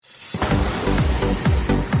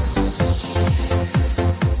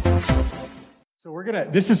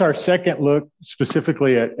This is our second look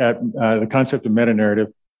specifically at the concept of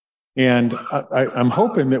meta-narrative. And I'm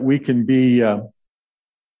hoping that we can be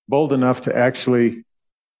bold enough to actually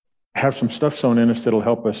have some stuff sewn in us that'll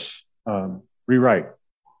help us rewrite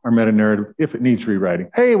our meta-narrative if it needs rewriting.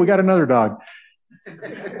 Hey, we got another dog.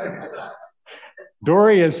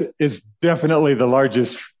 Dory is definitely the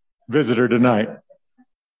largest visitor tonight.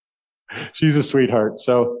 She's a sweetheart.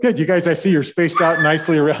 So good. You guys, I see you're spaced out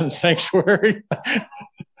nicely around the sanctuary.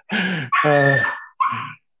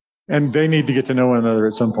 And they need to get to know one another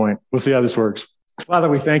at some point. We'll see how this works. Father,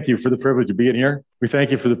 we thank you for the privilege of being here. We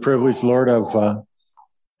thank you for the privilege, Lord, of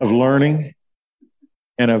learning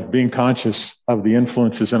and of being conscious of the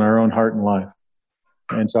influences in our own heart and life.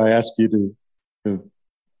 And so I ask you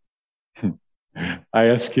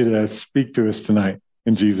to speak to us tonight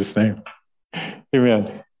in Jesus' name.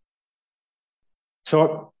 Amen.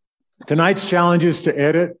 So tonight's challenge is to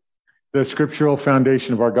edit the scriptural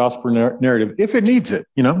foundation of our gospel narrative, if it needs it,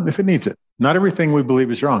 if it needs it. Not everything we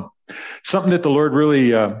believe is wrong. Something that the Lord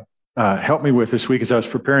really helped me with this week as I was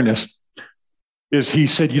preparing this is he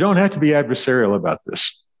said, you don't have to be adversarial about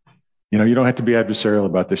this. You don't have to be adversarial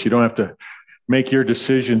about this. You don't have to make your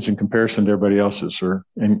decisions in comparison to everybody else's or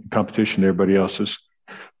in competition to everybody else's.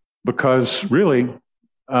 Because really,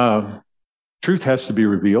 truth has to be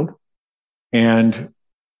revealed. And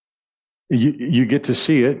you get to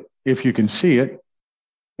see it if you can see it.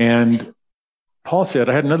 And Paul said,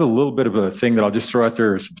 I had another little bit of a thing that I'll just throw out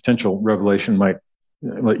there as a potential revelation, might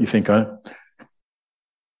let you think on it.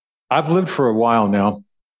 I've lived for a while now,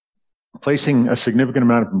 placing a significant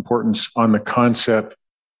amount of importance on the concept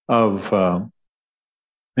of,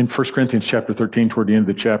 in 1 Corinthians chapter 13, toward the end of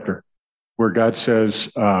the chapter, where God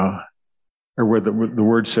says, or where the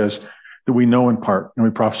word says that we know in part and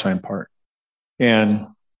we prophesy in part. And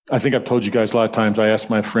I think I've told you guys a lot of times, I asked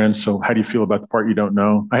my friends, so how do you feel about the part you don't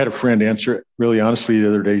know? I had a friend answer it really honestly the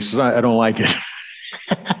other day. He says, I don't like it.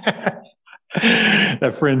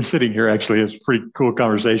 That friend sitting here actually has a pretty cool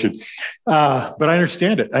conversation. But I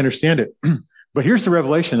understand it. But here's the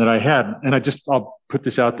revelation that I had, and I'll put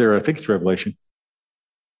this out there. I think it's revelation.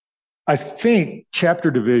 I think chapter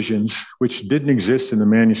divisions, which didn't exist in the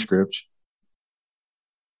manuscripts,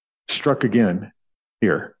 struck again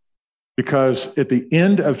here. Because at the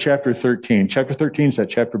end of chapter 13 is that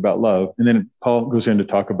chapter about love, and then Paul goes in to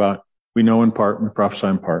talk about we know in part and we prophesy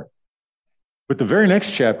in part. But the very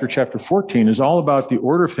next chapter, chapter 14, is all about the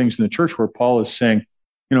order of things in the church, where Paul is saying,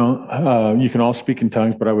 you can all speak in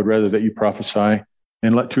tongues, but I would rather that you prophesy,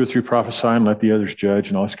 and let 2 or 3 prophesy and let the others judge,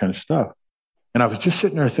 and all this kind of stuff. And I was just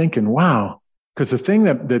sitting there thinking, wow, because the thing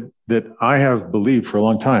that I have believed for a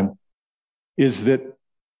long time is that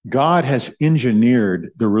God has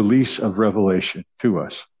engineered the release of revelation to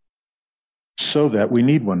us so that we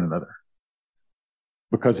need one another.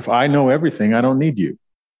 Because if I know everything, I don't need you.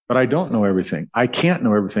 But I don't know everything. I can't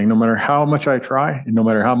know everything, no matter how much I try and no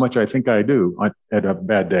matter how much I think I do at a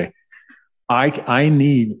bad day. I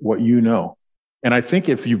need what you know. And I think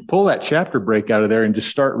if you pull that chapter break out of there and just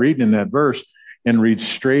start reading in that verse and read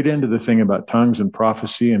straight into the thing about tongues and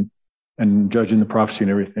prophecy and judging the prophecy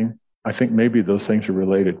and everything, I think maybe those things are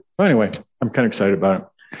related. But anyway, I'm kind of excited about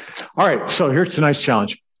it. All right, so here's tonight's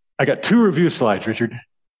challenge. I got 2 review slides, Richard.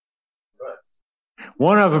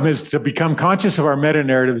 One of them is to become conscious of our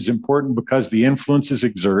meta-narrative is important because the influences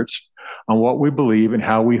exerts on what we believe and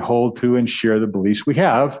how we hold to and share the beliefs we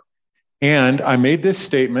have. And I made this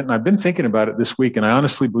statement, and I've been thinking about it this week, and I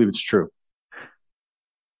honestly believe it's true,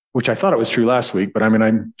 which I thought it was true last week, but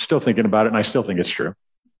I'm still thinking about it, and I still think it's true.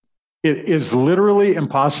 It is literally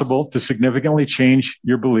impossible to significantly change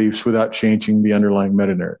your beliefs without changing the underlying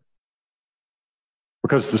meta-narrative.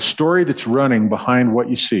 Because the story that's running behind what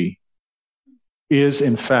you see is,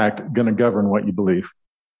 in fact, going to govern what you believe.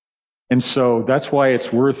 And so that's why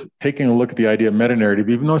it's worth taking a look at the idea of meta-narrative,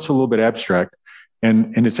 even though it's a little bit abstract.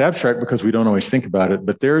 And it's abstract because we don't always think about it.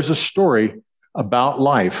 But there is a story about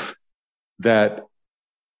life that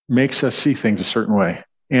makes us see things a certain way.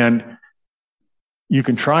 And you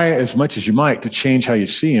can try as much as you might to change how you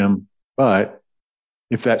see them, but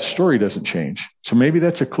if that story doesn't change. So maybe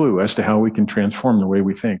that's a clue as to how we can transform the way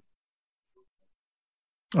we think.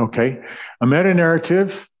 Okay. A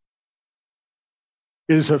meta-narrative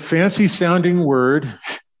is a fancy-sounding word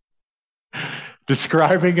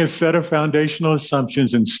describing a set of foundational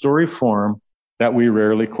assumptions in story form that we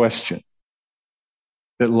rarely question,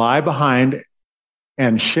 that lie behind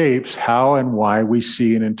and shapes how and why we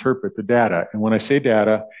see and interpret the data. And when I say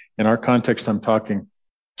data, in our context, I'm talking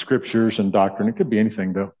scriptures and doctrine. It could be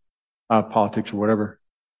anything, though, politics or whatever.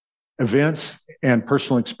 Events and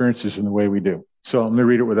personal experiences in the way we do. So let me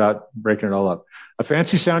read it without breaking it all up. A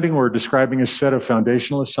fancy sounding word describing a set of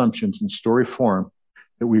foundational assumptions in story form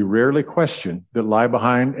that we rarely question, that lie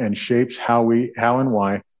behind and shapes how and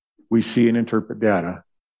why we see and interpret data,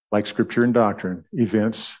 like scripture and doctrine,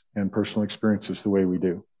 events and personal experiences the way we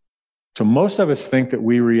do. So most of us think that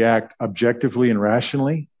we react objectively and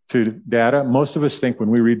rationally to data. Most of us think when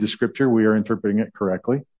we read the scripture, we are interpreting it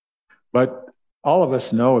correctly. But all of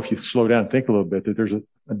us know, if you slow down and think a little bit, that there's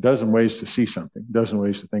a dozen ways to see something, a dozen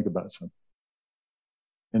ways to think about something.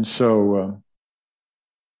 And so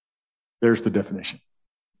there's the definition.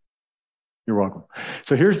 You're welcome.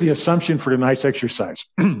 So here's the assumption for tonight's exercise.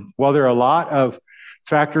 While there are a lot of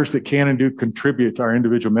factors that can and do contribute to our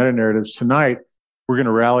individual meta-narratives, tonight we're going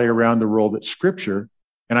to rally around the role that Scripture,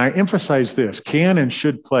 and I emphasize this, can and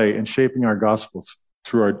should play in shaping our Gospels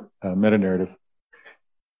through our meta-narrative.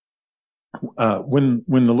 When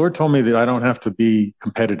the Lord told me that I don't have to be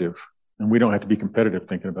competitive, and we don't have to be competitive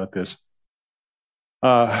thinking about this,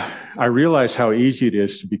 I realize how easy it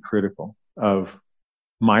is to be critical of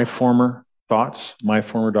my former thoughts, my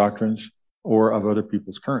former doctrines, or of other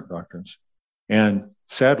people's current doctrines. And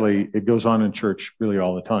sadly, it goes on in church really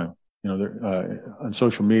all the time. You know, on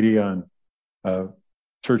social media and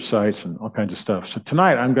church sites and all kinds of stuff. So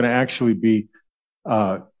tonight, I'm going to actually be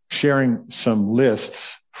sharing some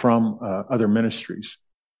lists from other ministries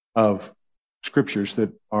of scriptures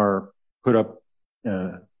that are put up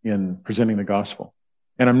in presenting the gospel.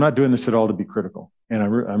 And I'm not doing this at all to be critical. And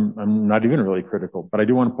I'm not even really critical, but I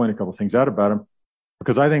do want to point a couple things out about them,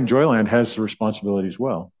 because I think Joyland has the responsibility as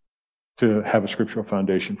well to have a scriptural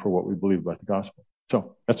foundation for what we believe about the gospel.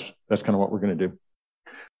 So that's kind of what we're going to do.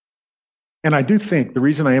 And I do think the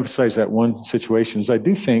reason I emphasize that one situation is I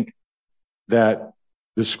do think that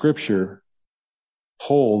the scripture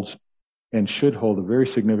holds and should hold a very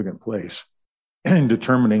significant place in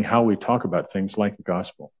determining how we talk about things like the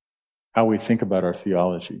gospel, how we think about our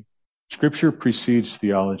theology. Scripture precedes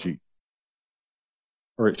theology,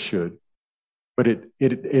 or it should, but it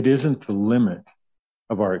isn't the limit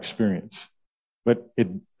of our experience, but it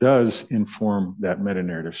does inform that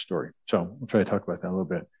meta-narrative story. So we'll try to talk about that a little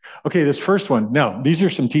bit. Okay, this first one. Now, these are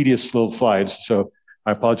some tedious little slides, so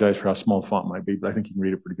I apologize for how small the font might be, but I think you can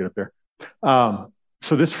read it pretty good up there.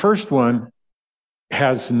 So this first one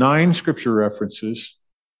has 9 scripture references,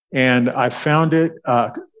 and I found it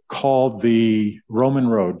called the Roman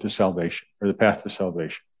Road to Salvation, or the Path to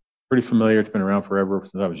Salvation. Pretty familiar. It's been around forever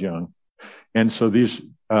since I was young. And so these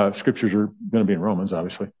scriptures are going to be in Romans,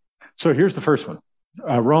 obviously. So here's the first one.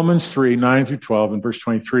 Romans 3, 9 through 12 and verse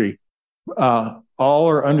 23. All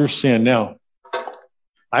are under sin. Now,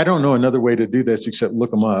 I don't know another way to do this except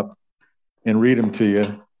look them up and read them to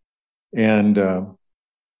you. And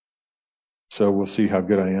so we'll see how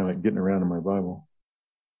good I am at getting around in my Bible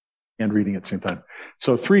and reading at the same time.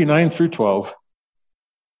 So 3, 9 through 12.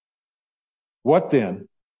 What then?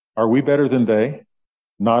 Are we better than they?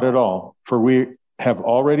 Not at all. For we have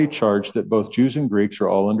already charged that both Jews and Greeks are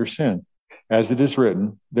all under sin. As it is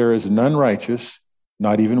written, there is none righteous,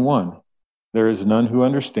 not even one. There is none who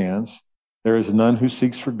understands. There is none who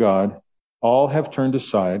seeks for God. All have turned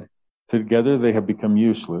aside. Together they have become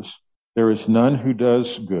useless. There is none who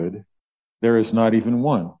does good. There is not even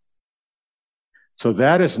one. So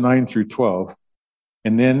that is 9 through 12.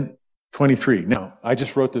 And then 23. Now, I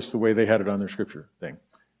just wrote this the way they had it on their scripture thing.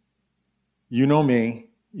 You know me.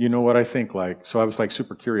 You know what I think like. So I was like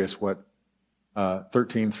super curious what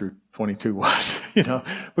 13 through 22 was,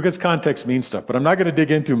 because context means stuff. But I'm not going to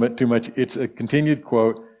dig into it too much. It's a continued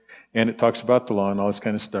quote, and it talks about the law and all this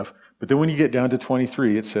kind of stuff. But then when you get down to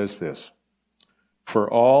 23, it says this. For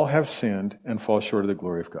all have sinned and fall short of the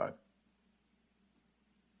glory of God.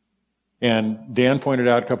 And Dan pointed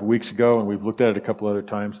out a couple weeks ago, and we've looked at it a couple other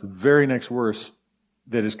times, the very next verse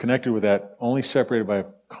that is connected with that, only separated by a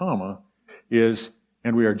comma, is,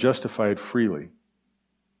 and we are justified freely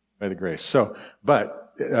by the grace. So,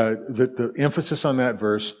 but the emphasis on that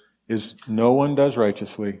verse is no one does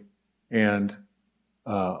righteously, and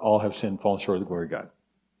all have sinned, fallen short of the glory of God.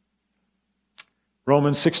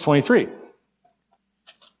 Romans 6:23.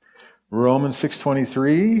 Romans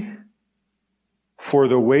 6:23. For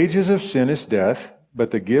the wages of sin is death,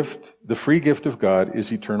 but the free gift of God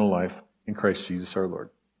is eternal life in Christ Jesus our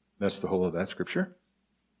Lord. That's the whole of that scripture.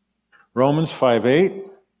 Romans 5:8.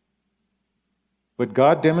 But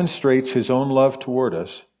God demonstrates his own love toward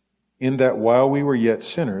us in that while we were yet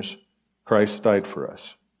sinners, Christ died for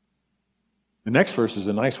us. The next verse is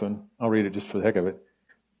a nice one. I'll read it just for the heck of it.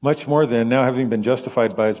 Much more then, now having been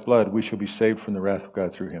justified by his blood, we shall be saved from the wrath of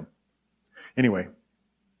God through him. Anyway,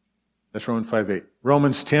 that's Romans 5:8.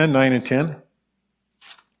 Romans 10, 9 and 10.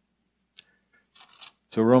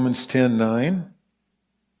 So Romans 10, 9.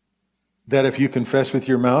 that if you confess with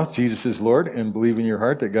your mouth Jesus is Lord and believe in your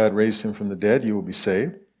heart that God raised him from the dead, you will be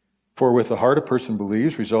saved. For with the heart a person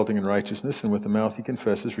believes, resulting in righteousness, and with the mouth he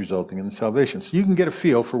confesses, resulting in salvation. So you can get a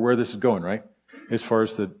feel for where this is going, right? As far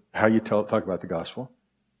as how you talk about the gospel.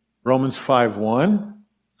 Romans 5:1.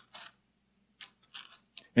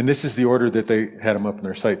 And this is the order that they had them up in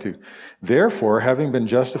their site too. Therefore, having been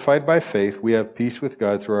justified by faith, we have peace with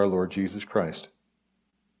God through our Lord Jesus Christ.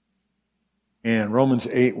 And Romans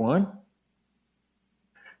 8:1.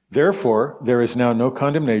 Therefore, there is now no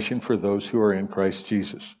condemnation for those who are in Christ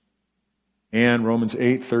Jesus. And Romans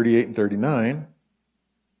 8:38 and 39.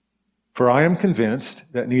 For I am convinced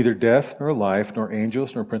that neither death, nor life, nor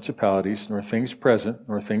angels, nor principalities, nor things present,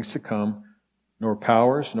 nor things to come, nor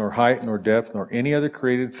powers, nor height, nor depth, nor any other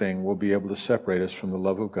created thing will be able to separate us from the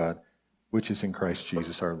love of God, which is in Christ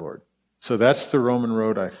Jesus our Lord. So that's the Roman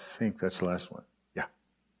road. I think that's the last one. Yeah.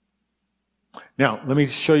 Now, let me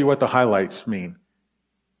show you what the highlights mean.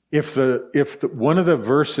 If one of the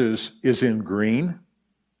verses is in green,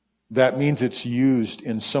 that means it's used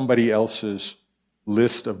in somebody else's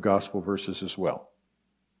list of gospel verses as well.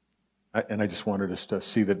 And I just wanted us to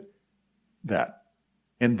see that.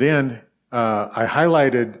 And then I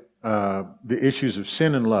highlighted the issues of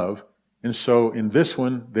sin and love. And so in this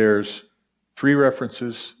one, there's 3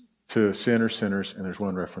 references to sin or sinners, and there's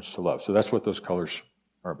 1 reference to love. So that's what those colors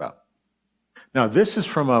are about. Now, this is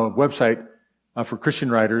from a website for Christian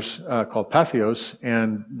writers called Patheos,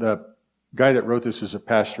 and the guy that wrote this is a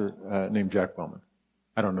pastor named Jack Bowman.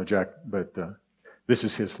 I don't know Jack, but this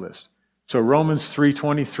is his list. So Romans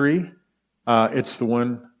 3:23, it's the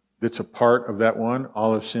one that's a part of that one.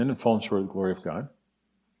 All have sinned and fallen short of the glory of God.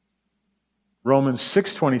 Romans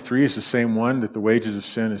 6:23 is the same one, that the wages of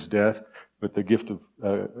sin is death, but the gift of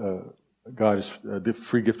God is the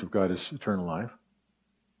free gift of God is eternal life.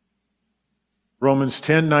 Romans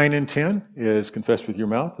 10:9 and 10 is confess with your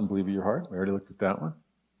mouth and believe with your heart. We already looked at that one.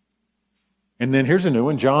 And then here's a new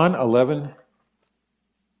one, John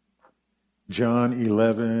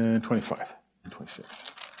 11:25 and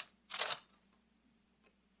 26.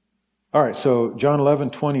 All right, so John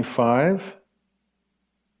 11:25.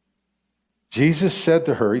 Jesus said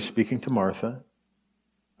to her, he's speaking to Martha,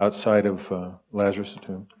 outside of Lazarus'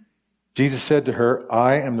 tomb. Jesus said to her,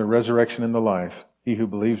 I am the resurrection and the life. He who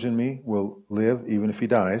believes in me will live even if he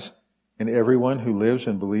dies, and everyone who lives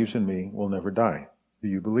and believes in me will never die. Do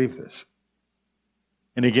you believe this?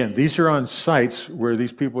 And again, these are on sites where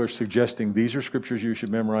these people are suggesting these are scriptures you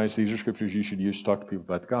should memorize, these are scriptures you should use to talk to people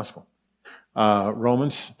about the gospel.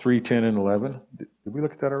 Romans 3:10 and 11. Did we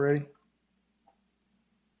look at that already?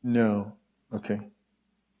 No. Okay.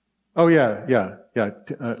 Oh, yeah,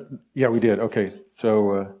 we did. Okay,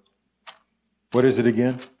 so what is it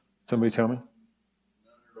again? Somebody tell me.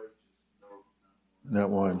 Not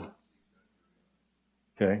one.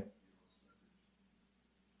 Okay.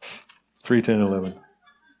 3:10 and 11.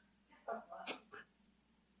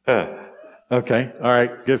 Okay. All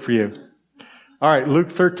right. Good for you. All right. Luke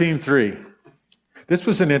 13:3. This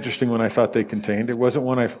was an interesting one I thought they contained. It wasn't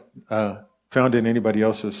one I found in anybody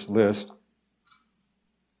else's list.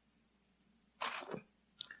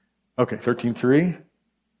 Okay. 13:3.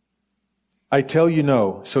 I tell you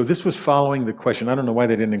no. So this was following the question. I don't know why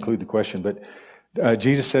they didn't include the question, but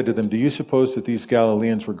Jesus said to them, do you suppose that these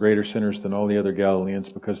Galileans were greater sinners than all the other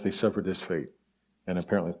Galileans because they suffered this fate? And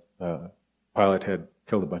apparently Pilate had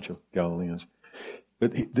killed a bunch of Galileans.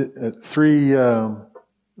 But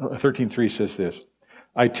 13:3 says this,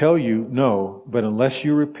 I tell you no, but unless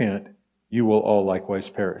you repent, you will all likewise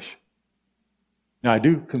perish. Now I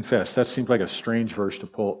do confess, that seems like a strange verse to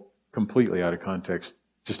pull completely out of context,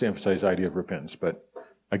 just to emphasize the idea of repentance, but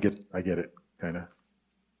I get it, kind of.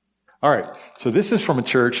 All right, so this is from a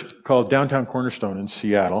church called Downtown Cornerstone in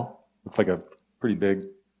Seattle. Looks like a pretty big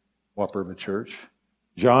whopper of a church.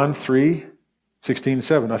 John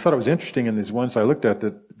 3:16-7. I thought it was interesting in these ones I looked at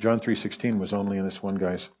that John 3:16 was only in this one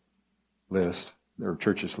guy's list, or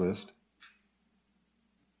church's list.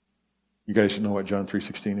 You guys know what John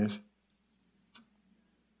 3:16 is?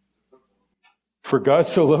 For God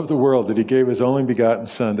so loved the world that he gave his only begotten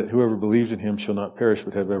Son, that whoever believes in him shall not perish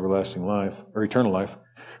but have everlasting life, or eternal life.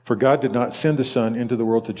 For God did not send the Son into the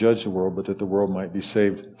world to judge the world, but that the world might be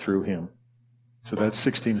saved through him. So that's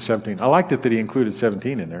 16 and 17. I liked it that he included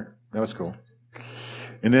 17 in there. That was cool.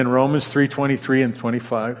 And then Romans 3:23 and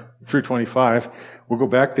 25 through 25. We'll go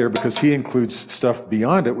back there because he includes stuff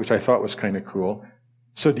beyond it, which I thought was kind of cool.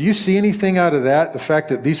 So do you see anything out of that? The fact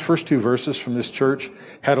that these first 2 verses from this church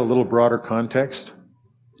had a little broader context?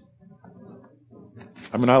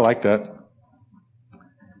 I mean, I like that.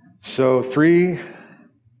 So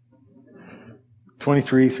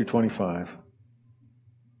 23 through 25.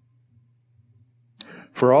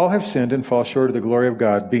 For all have sinned and fall short of the glory of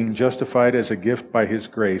God, being justified as a gift by his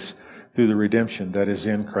grace through the redemption that is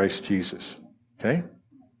in Christ Jesus. Okay?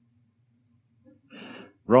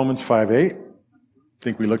 Romans 5:8. I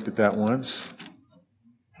think we looked at that once.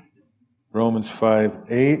 Romans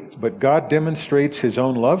 5:8. But God demonstrates his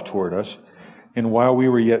own love toward us, and while we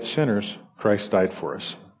were yet sinners, Christ died for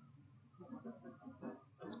us.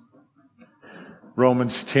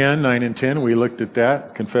 Romans 10:9 and 10. We looked at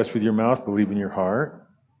that. Confess with your mouth, believe in your heart.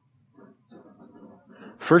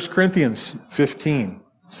 1 Corinthians 15.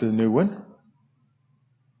 It's a new one.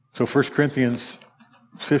 So 1 Corinthians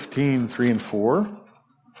 15, 3 and 4.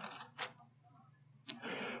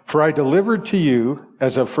 For I delivered to you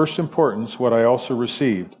as of first importance what I also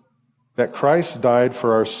received, that Christ died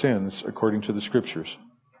for our sins according to the Scriptures,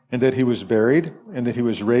 and that he was buried, and that he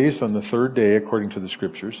was raised on the third day according to the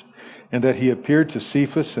Scriptures, and that he appeared to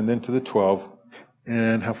Cephas and then to the 12.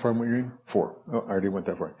 And how far were you reading? 4. Oh, I already went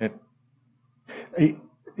that far. And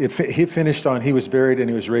he finished on, he was buried and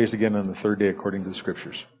he was raised again on the third day according to the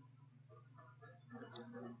Scriptures.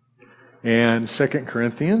 And 2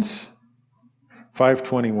 Corinthians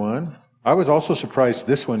 5:21. I was also surprised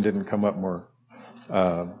this one didn't come up more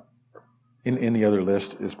in the other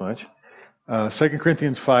list as much. 2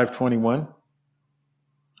 Corinthians 5:21.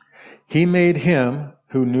 He made him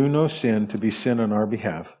who knew no sin to be sin on our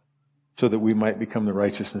behalf, so that we might become the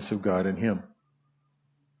righteousness of God in him.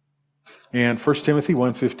 And 1 Timothy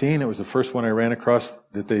 1:15, it was the first one I ran across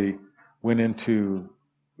that they went into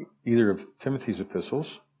either of Timothy's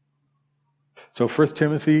epistles. So 1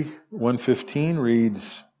 Timothy 1:15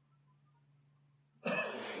 reads,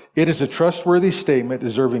 it is a trustworthy statement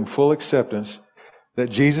deserving full acceptance that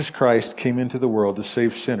Jesus Christ came into the world to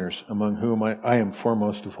save sinners, among whom I am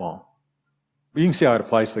foremost of all. But you can see how it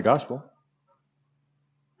applies to the gospel.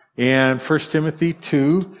 And 1 Timothy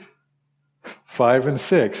 2:5 and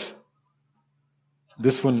 6.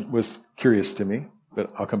 This one was curious to me,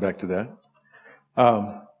 but I'll come back to that.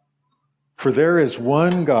 For there is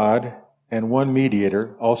one God and one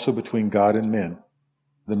mediator also between God and men,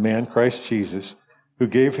 the man Christ Jesus, who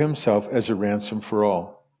gave himself as a ransom for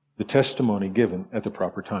all, the testimony given at the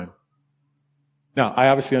proper time. Now, I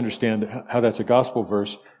obviously understand how that's a gospel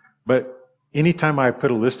verse, but anytime I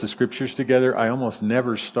put a list of scriptures together, I almost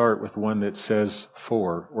never start with one that says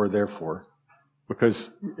for or therefore, because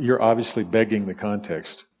you're obviously begging the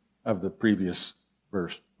context of the previous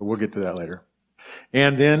verse. But we'll get to that later.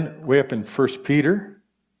 And then way up in 1 Peter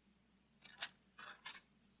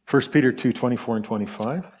 2:24 and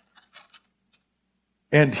 25.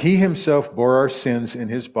 And he himself bore our sins in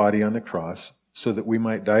his body on the cross, so that we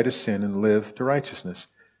might die to sin and live to righteousness.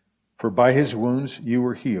 For by his wounds you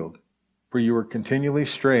were healed. For you were continually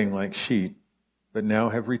straying like sheep, but now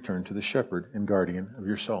have returned to the shepherd and guardian of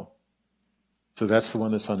your soul. So that's the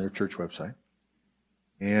one that's on their church website.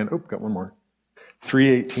 And, got one more.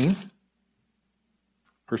 3:18.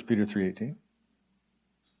 1 Peter 3:18.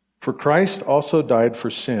 For Christ also died for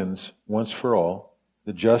sins once for all,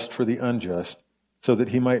 the just for the unjust, so that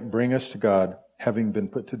he might bring us to God, having been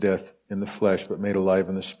put to death in the flesh, but made alive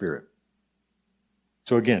in the spirit.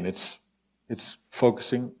 So again, it's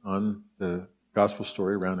focusing on the gospel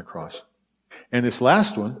story around the cross. And this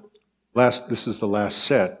last one, this is the last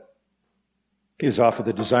set, is off of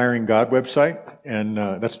the Desiring God website, and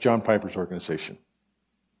that's John Piper's organization.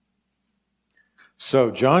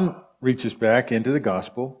 So John reaches back into the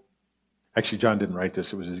gospel. Actually, John didn't write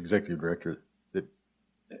this. It was his executive director that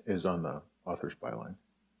is on the author's byline.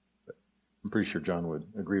 But I'm pretty sure John would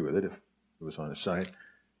agree with it if it was on his side.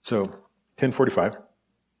 So 1045.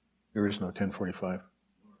 There is no 1045.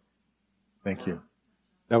 Thank you.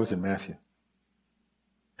 That was in Matthew.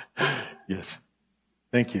 Yes.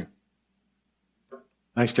 Thank you.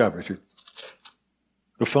 Nice job, Richard.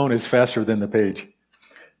 The phone is faster than the page.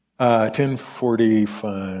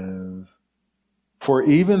 1045. For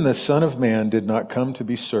even the Son of Man did not come to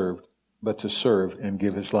be served, but to serve and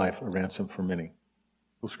give his life a ransom for many.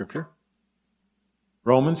 Full scripture.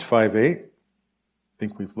 Romans 5:8. I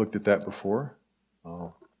think we've looked at that before.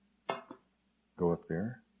 I'll go up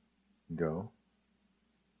there. Go.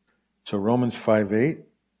 So Romans 5:8.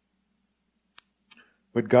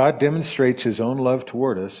 But God demonstrates his own love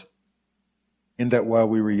toward us in that while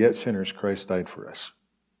we were yet sinners, Christ died for us.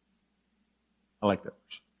 I like that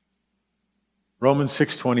verse. Romans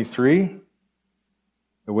 6:23.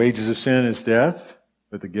 The wages of sin is death,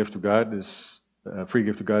 but the gift of God is free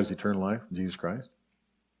gift of God is eternal life in Jesus Christ.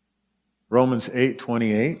 Romans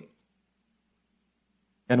 8:28.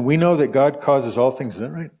 And we know that God causes all things, is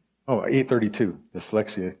that right? Oh, 8:32.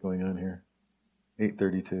 Dyslexia going on here.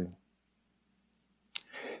 8:32.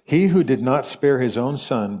 He who did not spare his own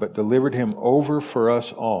son, but delivered him over for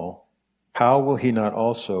us all, how will he not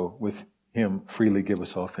also with him freely give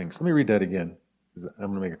us all things? Let me read that again. I'm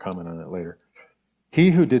going to make a comment on that later. He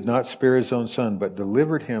who did not spare his own son, but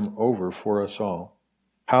delivered him over for us all,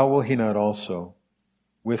 how will he not also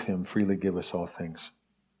with him freely give us all things?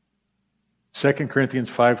 2 Corinthians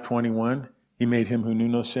 5:21, he made him who knew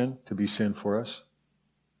no sin to be sin for us,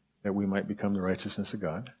 that we might become the righteousness of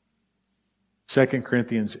God. 2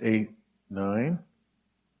 Corinthians 8:9,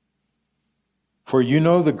 for you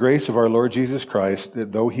know the grace of our Lord Jesus Christ,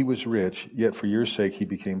 that though he was rich, yet for your sake he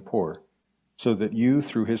became poor, so that you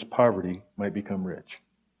through his poverty might become rich.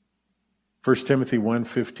 1 Timothy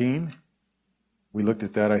 1:15, we looked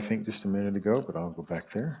at that I think just a minute ago, but I'll go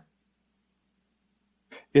back there.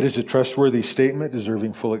 It is a trustworthy statement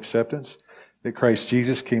deserving full acceptance that Christ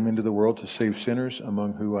Jesus came into the world to save sinners,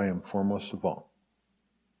 among whom I am foremost of all.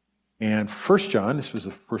 And 1 John, this was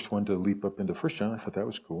the first one to leap up into 1 John. I thought that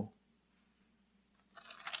was cool.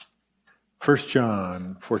 1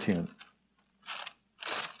 John 4:10.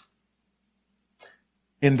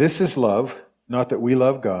 In this is love, not that we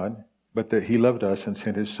love God, but that he loved us and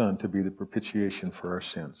sent his Son to be the propitiation for our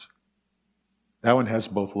sins. That one has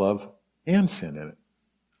both love and sin in it.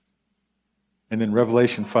 And then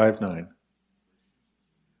Revelation 5:9.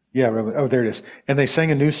 Yeah, oh, there it is. And they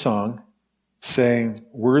sang a new song, saying,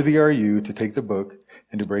 worthy are you to take the book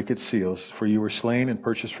and to break its seals, for you were slain and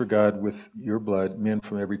purchased for God with your blood men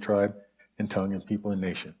from every tribe and tongue and people and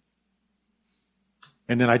nation.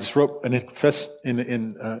 And then I just wrote an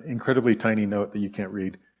incredibly tiny note that you can't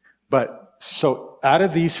read. But so out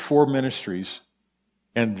of these four ministries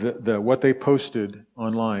and what they posted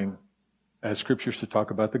online as scriptures to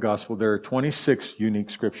talk about the gospel, there are 26 unique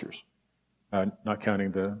scriptures, not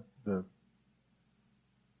counting the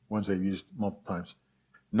ones they've used multiple times.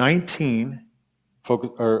 19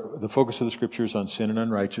 the focus of the scriptures on sin and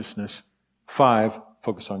unrighteousness. 5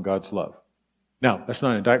 focus on God's love. Now, that's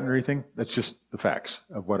not an indictment or anything. That's just the facts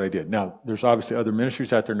of what I did. Now, there's obviously other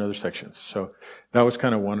ministries out there in other sections. So that was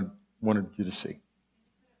kind of wanted you to see.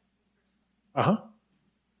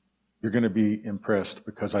 You're going to be impressed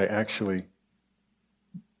because I actually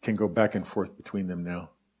can go back and forth between them now.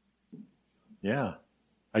 Yeah.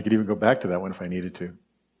 I could even go back to that one if I needed to.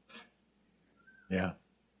 Yeah.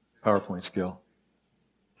 PowerPoint skill.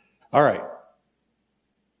 All right.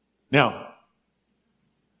 Now,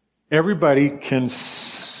 everybody can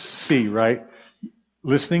see, right?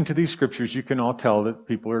 Listening to these scriptures, you can all tell that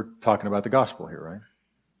people are talking about the gospel here, right?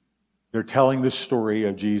 They're telling the story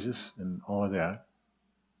of Jesus and all of that.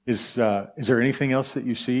 Is there anything else that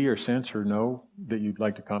you see or sense or know that you'd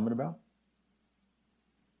like to comment about?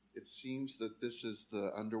 It seems that this is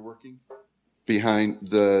the underworking behind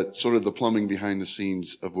the sort of the plumbing behind the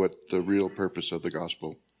scenes of what the real purpose of the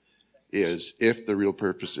gospel is, if the real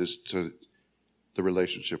purpose is to the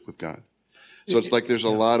relationship with God. So it's like there's a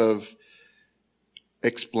lot of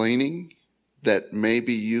explaining that may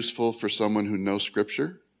be useful for someone who knows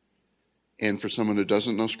Scripture, and for someone who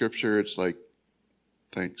doesn't know Scripture, it's like,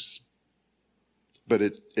 thanks. But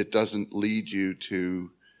it doesn't lead you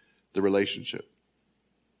to the relationship,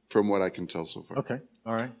 from what I can tell so far. Okay,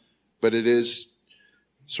 all right. But it is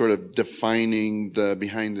sort of defining the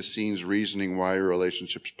behind-the-scenes reasoning why a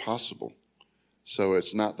relationship's possible. So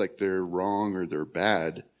it's not like they're wrong or they're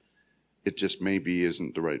bad. It just maybe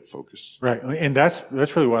isn't the right focus. Right, and that's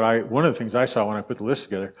really one of the things I saw when I put the list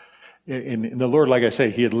together. In the Lord, like I say,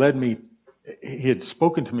 He had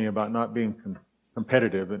spoken to me about not being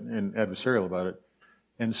competitive and adversarial about it.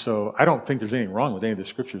 And so I don't think there's anything wrong with any of the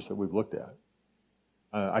scriptures that we've looked at.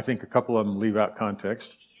 I think a couple of them leave out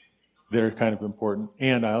context that are kind of important.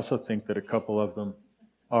 And I also think that a couple of them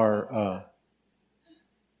are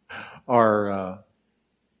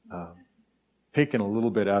taken a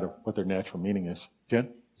little bit out of what their natural meaning is. Jen?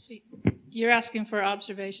 See, you're asking for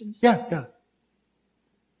observations? Yeah.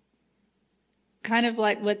 Kind of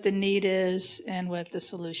like what the need is and what the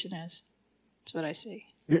solution is. That's what I see.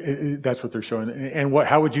 That's what they're showing. And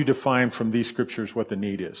how would you define from these scriptures what the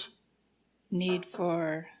need is? Need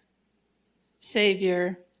for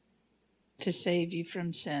Savior to save you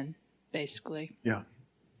from sin, basically. Yeah,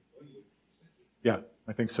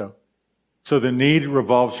 I think so. So the need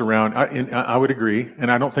revolves around, I would agree,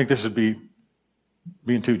 and I don't think this is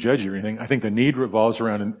being too judgy or anything. I think the need revolves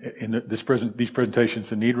around, these presentations,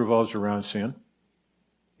 the need revolves around sin.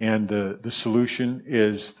 And the solution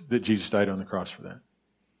is that Jesus died on the cross for that.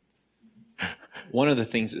 One of the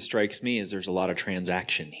things that strikes me is there's a lot of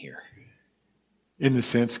transaction here. In the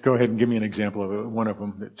sense, go ahead and give me an example of it, one of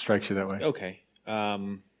them that strikes you that way. Okay.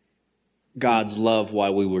 God's love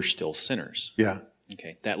while we were still sinners. Yeah.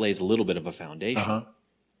 Okay, that lays a little bit of a foundation. Uh-huh.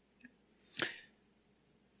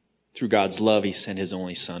 Through God's love, he sent his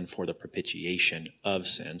only son for the propitiation of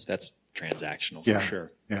sins. That's transactional for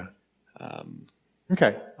sure. Yeah.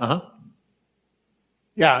 Okay. Uh-huh.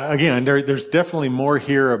 Yeah, again, there's definitely more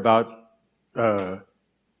here about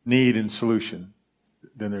need and solution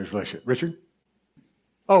than there's relationship. Richard?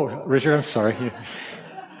 Oh, Richard, I'm sorry.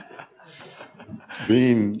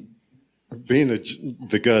 Being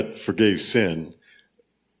the God forgave sin,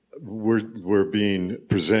 we're being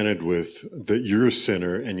presented with that you're a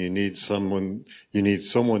sinner and you need someone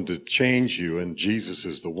to change you, and Jesus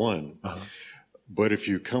is the one. Uh-huh. But if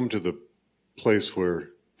you come to the place where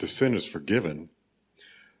the sin is forgiven,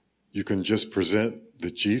 you can just present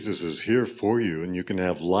that Jesus is here for you, and you can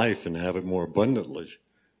have life and have it more abundantly.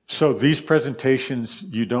 So these presentations,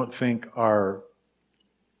 you don't think are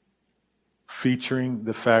featuring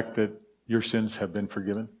the fact that your sins have been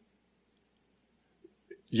forgiven?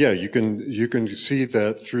 Yeah, you can see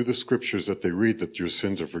that through the scriptures that they read, that your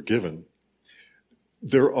sins are forgiven.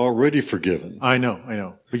 They're already forgiven. I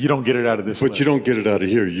know. But you don't get it out of this But list. you don't get it out of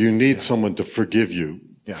here. You need someone to forgive you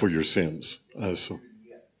for your sins.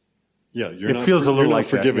 You're not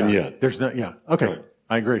forgiven yet. There's no, okay. Right.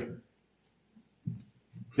 I agree.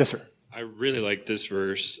 Yes, sir. I really like this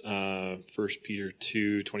verse, 1 Peter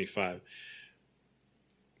 2:25,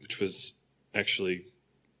 which was actually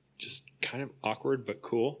just kind of awkward but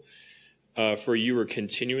cool. For you were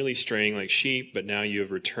continually straying like sheep, but now you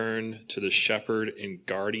have returned to the shepherd and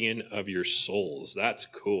guardian of your souls. That's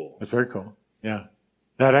cool. That's very cool. Yeah.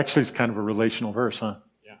 That actually is kind of a relational verse, huh?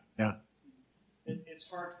 Yeah. It's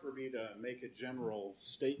hard for me to make a general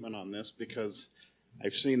statement on this because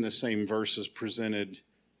I've seen the same verses presented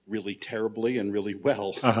really terribly and really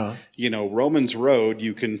well. Uh-huh. Romans Road,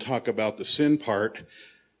 you can talk about the sin part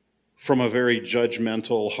from a very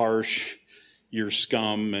judgmental, harsh, you're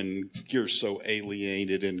scum and you're so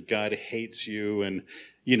alienated and God hates you, and,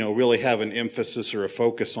 really have an emphasis or a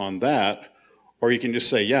focus on that. Or you can just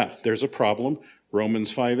say, there's a problem.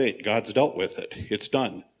 Romans 5:8, God's dealt with it. It's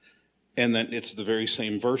done. And then it's the very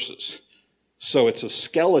same verses. So it's a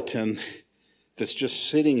skeleton that's just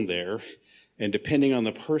sitting there, and depending on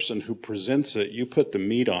the person who presents it, you put the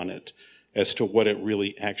meat on it as to what it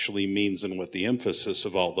really actually means and what the emphasis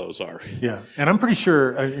of all those are. Yeah, and I'm pretty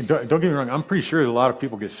sure, don't get me wrong, I'm pretty sure a lot of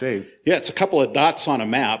people get saved. Yeah, it's a couple of dots on a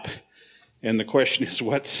map, and the question is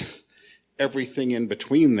what's everything in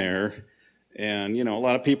between there? And, a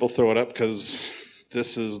lot of people throw it up because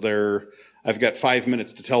this is I've got 5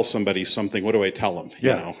 minutes to tell somebody something. What do I tell them?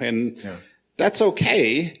 And that's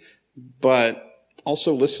okay, but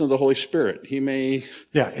also listen to the Holy Spirit. He may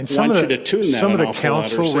and want you to tune that. Some of the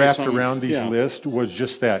counsel wrapped around these lists was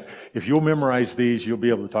just that. If you'll memorize these, you'll be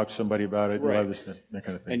able to talk to somebody about it. Right. That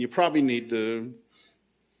kind of thing. And you probably need to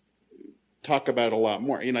talk about it a lot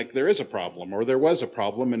more. There is a problem, or there was a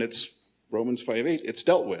problem, and it's Romans 5:8. It's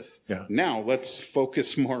dealt with. Yeah. Now let's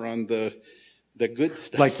focus more on the good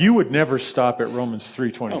stuff. Like you would never stop at Romans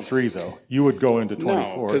 3:23, though. You would go into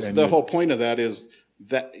 24. No, because the whole point of that is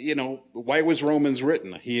that, why was Romans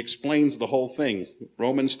written? He explains the whole thing.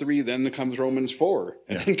 Romans 3, then comes Romans 4,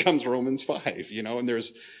 and then comes Romans 5, and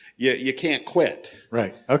there's, you can't quit.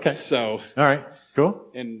 Right. Okay. So. All right. Cool.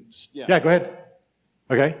 And yeah, go ahead.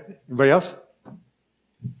 Okay. Anybody else?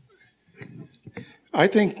 I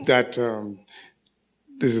think that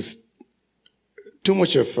this is too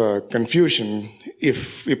much of confusion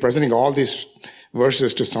if we're presenting all these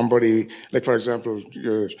verses to somebody, like, for example,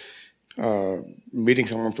 you're meeting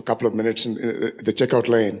someone for a couple of minutes in the checkout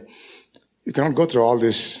lane. You cannot go through all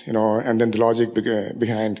this, and then the logic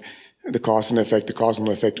behind the cause and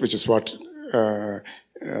effect, which is what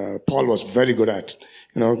Paul was very good at.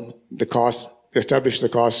 The cause, establish the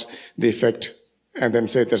cause, the effect, and then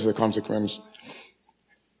say there's the consequence.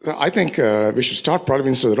 So I think we should start probably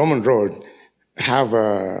instead of the Roman road, have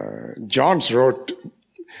John's road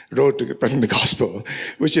to present the gospel,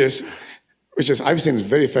 which is I've seen is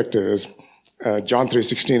very effective. Is John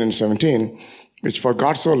 3:16 and 17, which for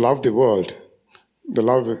God so loved the world, the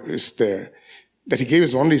love is there, that he gave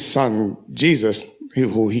his only son, Jesus,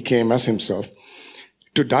 who he came as himself,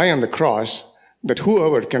 to die on the cross, that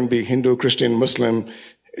whoever can be Hindu, Christian, Muslim,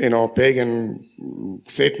 pagan,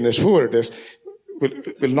 Satanist, whoever it is,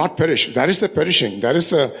 will not perish. That is the perishing. That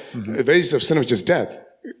is a wages of sin, which is death.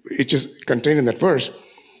 It's just contained in that verse.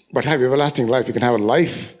 But have everlasting life. You can have a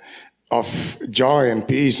life of joy and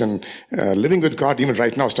peace and living with God even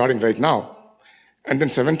right now, starting right now. And then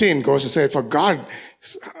 17 goes to say, for God's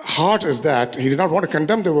heart is that he did not want to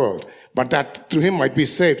condemn the world, but that through him might be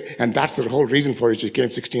saved. And that's the whole reason for which it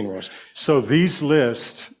came 16 was. So these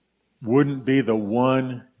lists wouldn't be the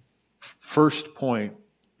one first point.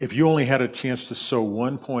 If you only had a chance to sow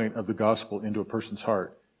one point of the gospel into a person's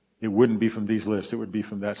heart, it wouldn't be from these lists. It would be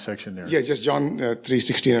from that section there. Yeah, just John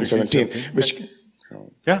 3:16 and 17. Which,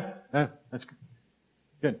 yeah, that's good.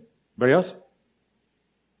 Good. Anybody else?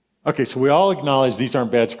 Okay, so we all acknowledge these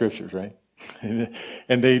aren't bad scriptures, right?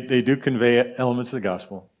 And they do convey elements of the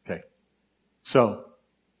gospel. Okay. So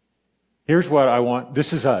here's what I want.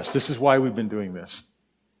 This is us. This is why we've been doing this.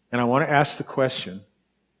 And I want to ask the question,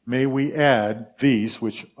 may we add these,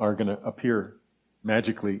 which are going to appear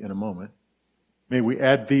magically in a moment, may we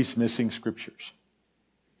add these missing scriptures?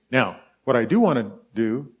 Now, what I do want to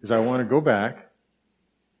do is I want to go back.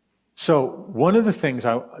 So one of the things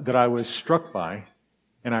that I was struck by,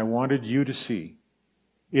 and I wanted you to see,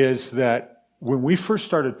 is that when we first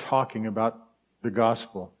started talking about the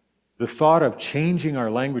gospel, the thought of changing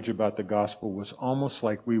our language about the gospel was almost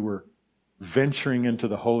like we were venturing into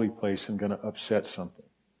the holy place and going to upset something.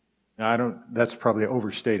 Now, that's probably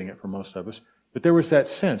overstating it for most of us, but there was that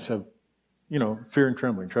sense of, fear and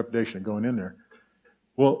trembling, trepidation of going in there.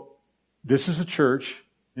 Well, this is a church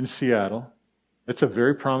in Seattle. It's a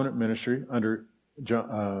very prominent ministry under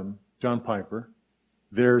John Piper.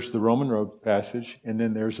 There's the Roman Road passage, and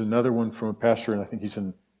then there's another one from a pastor, and I think he's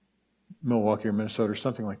in Milwaukee or Minnesota or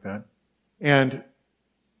something like that. And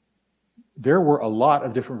there were a lot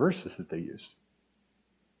of different verses that they used.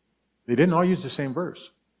 They didn't all use the same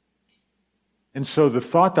verse. And so the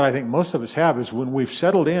thought that I think most of us have is when we've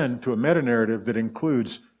settled into a meta-narrative that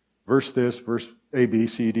includes verse this, verse A, B,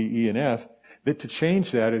 C, D, E, and F, that to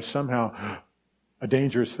change that is somehow a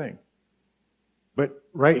dangerous thing. But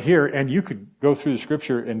right here, and you could go through the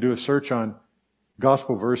scripture and do a search on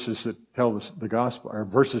gospel verses that tell the gospel, or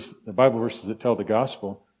the Bible verses that tell the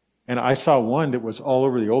gospel. And I saw one that was all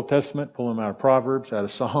over the Old Testament, pulling them out of Proverbs, out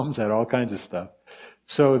of Psalms, out of all kinds of stuff.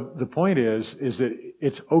 So the point is that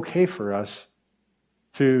it's okay for us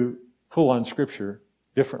to pull on scripture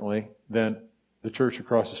differently than the church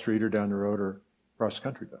across the street or down the road or across the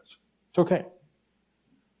country does. It's okay.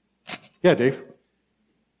 Yeah, Dave?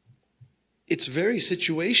 It's very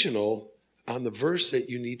situational on the verse that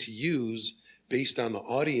you need to use based on the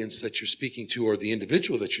audience that you're speaking to or the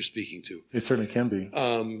individual that you're speaking to. It certainly can be.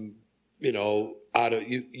 On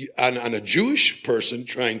a Jewish person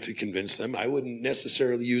trying to convince them, I wouldn't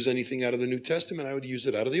necessarily use anything out of the New Testament. I would use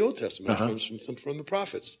it out of the Old Testament, from the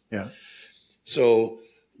prophets. Yeah. So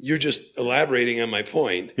you're just elaborating on my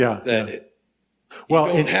point. Yeah. That you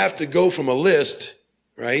don't have to go from a list,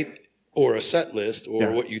 right? Or a set list,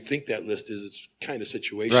 or what you think that list is. It's kind of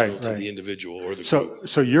situational to the individual or the group.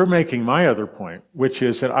 So you're making my other point, which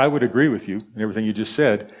is that I would agree with you and everything you just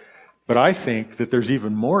said, but I think that there's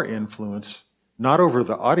even more influence, not over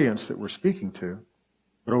the audience that we're speaking to,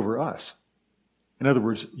 but over us. In other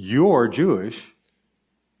words, you're Jewish,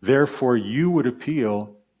 therefore you would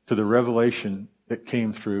appeal to the revelation that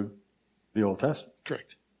came through the Old Testament.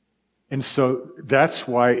 Correct. And so that's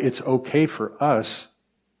why it's okay for us.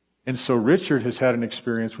 And so Richard has had an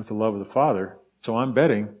experience with the love of the Father. So I'm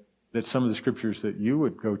betting that some of the scriptures that you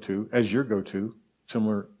would go to, as your go-to,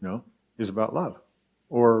 similar, is about love.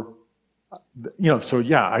 Or, so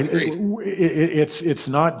yeah, it's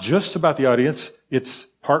not just about the audience. It's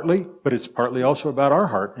partly, but it's partly also about our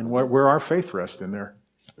heart and where our faith rests in there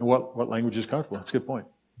and what language is comfortable. That's a good point.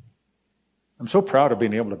 I'm so proud of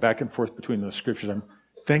being able to back and forth between those scriptures. I'm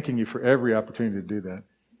thanking you for every opportunity to do that.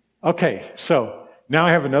 Okay, so now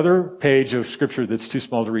I have another page of scripture that's too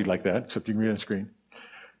small to read like that, except you can read it on the screen.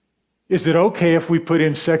 Is it okay if we put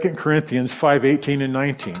in 2 Corinthians 5:18 and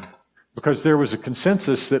 19? Because there was a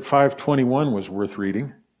consensus that 5:21 was worth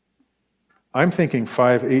reading. I'm thinking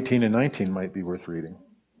 5:18 and 19 might be worth reading.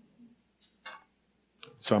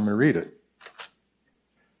 So I'm going to read it.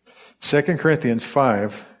 2 Corinthians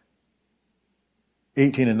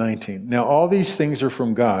 5:18 and 19. Now all these things are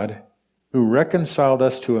from God, who reconciled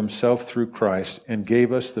us to himself through Christ and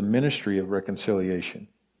gave us the ministry of reconciliation.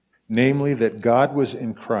 Namely, that God was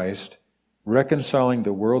in Christ, reconciling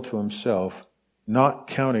the world to himself, not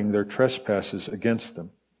counting their trespasses against them.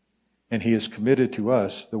 And he has committed to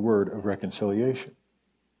us the word of reconciliation.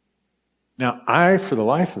 Now, I, for the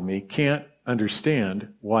life of me, can't understand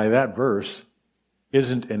why that verse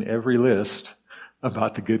isn't in every list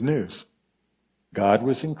about the good news. God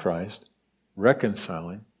was in Christ,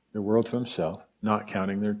 reconciling the world to himself, not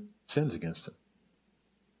counting their sins against him.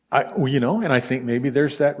 And I think maybe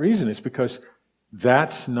there's that reason. It's because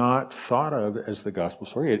that's not thought of as the gospel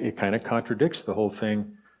story. It kind of contradicts the whole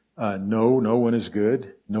thing. No one is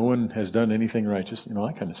good. No one has done anything righteous.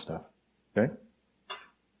 That kind of stuff. Okay?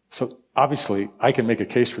 So obviously, I can make a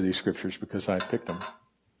case for these scriptures because I picked them.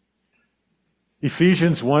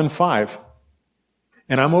 Ephesians 1:5.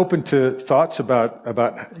 And I'm open to thoughts about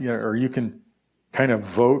or you can kind of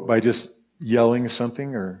vote by just yelling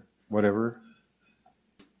something or whatever.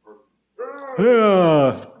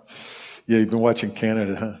 Yeah, you've been watching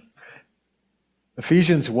Canada, huh?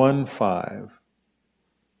 Ephesians 1:5.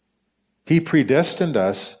 He predestined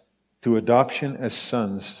us to adoption as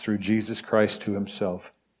sons through Jesus Christ to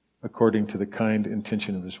himself, according to the kind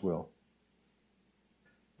intention of his will.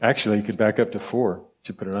 Actually, you could back up to 4.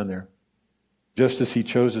 Should put it on there. Just as he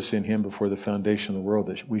chose us in him before the foundation of the world,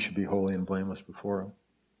 that we should be holy and blameless before him.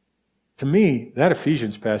 To me, that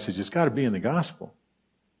Ephesians passage has got to be in the gospel.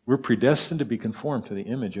 We're predestined to be conformed to the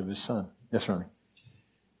image of his Son. Yes, Ronnie?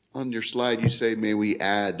 On your slide, you say, may we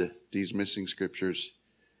add these missing scriptures.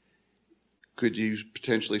 Could you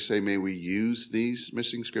potentially say, may we use these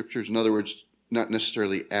missing scriptures? In other words, not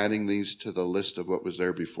necessarily adding these to the list of what was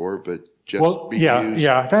there before, but just used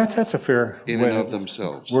that's a fair in and of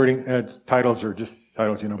themselves. Wording, titles are just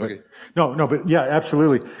titles, But Okay. but yeah,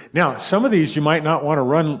 absolutely. Now, some of these you might not want to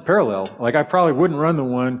run parallel. Like I probably wouldn't run the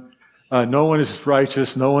one, no one is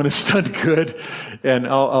righteous, no one has done good, and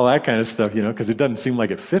all that kind of stuff, because it doesn't seem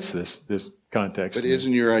like it fits this context. But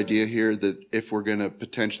isn't your idea here that if we're going to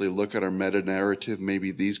potentially look at our meta-narrative,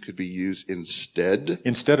 maybe these could be used instead?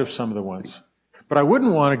 Instead of some of the ones. But I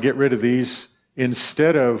wouldn't want to get rid of these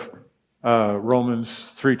instead of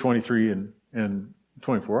Romans 3:23 and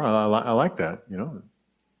 24. I like that,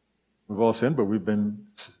 We've all sinned, but we've been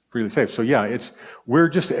freely saved. So yeah,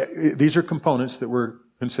 these are components that we're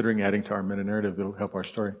considering adding to our meta-narrative that will help our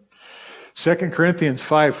story. 2 Corinthians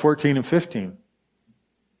 5:14 and 15.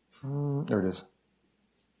 There it is.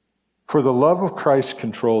 For the love of Christ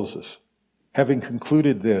controls us, having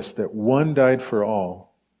concluded this, that one died for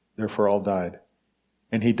all, therefore all died.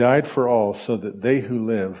 And he died for all so that they who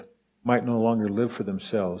live might no longer live for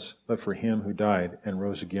themselves, but for him who died and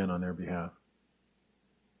rose again on their behalf.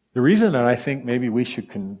 The reason that I think maybe we should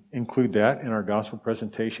include that in our gospel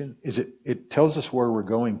presentation is it tells us where we're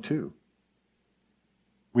going to.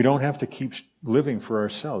 We don't have to keep living for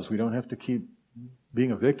ourselves. We don't have to keep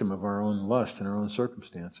being a victim of our own lust and our own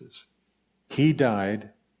circumstances. He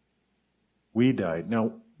died. We died.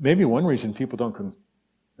 Now, maybe one reason people don't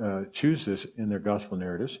choose this in their gospel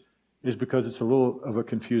narratives is because it's a little of a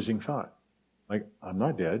confusing thought. Like, I'm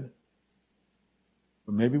not dead.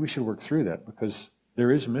 But maybe we should work through that because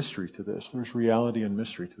there is mystery to this. There's reality and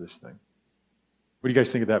mystery to this thing. What do you guys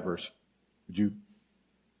think of that verse?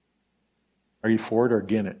 Are you for it or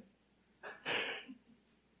against it?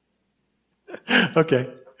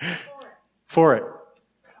 Okay. For it.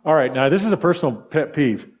 All right, now this is a personal pet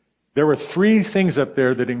peeve. There were 3 things up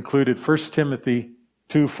there that included 1 Timothy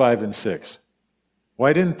 2, 5, and 6.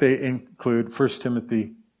 Why didn't they include 1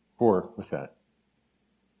 Timothy 4 with that?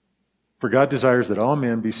 For God desires that all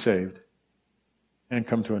men be saved and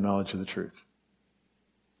come to a knowledge of the truth.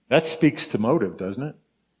 That speaks to motive, doesn't it?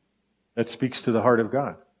 That speaks to the heart of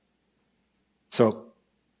God. So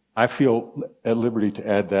I feel at liberty to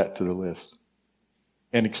add that to the list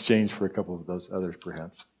in exchange for a couple of those others,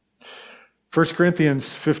 perhaps. 1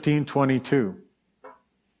 Corinthians 15:22.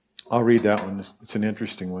 I'll read that one. It's an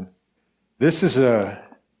interesting one. This is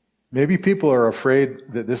maybe people are afraid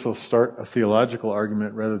that this will start a theological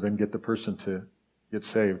argument rather than get the person to get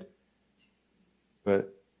saved.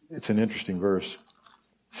 But it's an interesting verse.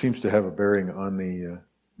 It seems to have a bearing on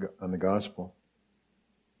the gospel.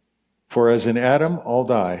 For as in Adam all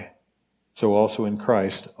die, so also in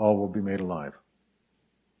Christ all will be made alive.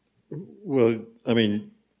 Well, I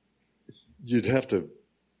mean, you'd have to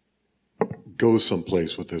go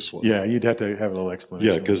someplace with this one. Yeah, you'd have to have a little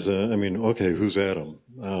explanation. Yeah, because, okay, who's Adam?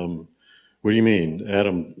 What do you mean?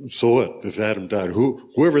 Adam, so what? If Adam died,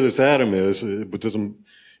 whoever this Adam is, it doesn't,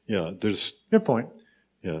 there's... Good point.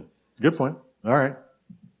 Yeah. Good point. All right.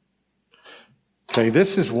 Okay,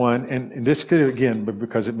 this is one, and this could, again, but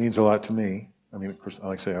because it means a lot to me. I mean, of course,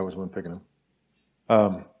 like I say, I was one picking them.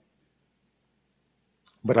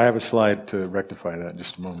 But I have a slide to rectify that in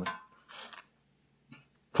just a moment.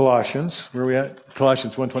 Colossians, where are we at?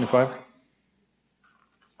 Colossians 1:25.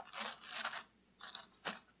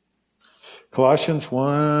 Colossians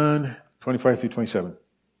 1:25 through 27.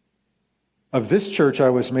 Of this church I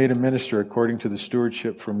was made a minister according to the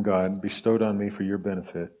stewardship from God bestowed on me for your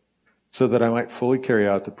benefit, so that I might fully carry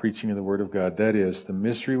out the preaching of the word of God, that is, the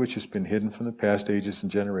mystery which has been hidden from the past ages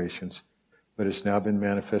and generations, but has now been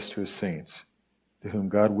manifest to his saints. to whom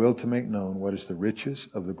God willed to make known what is the riches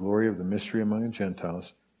of the glory of the mystery among the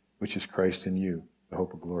Gentiles, which is Christ in you, the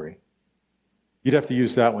hope of glory. You'd have to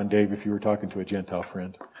use that one, Dave, if you were talking to a Gentile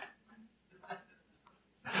friend.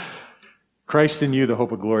 Christ in you, the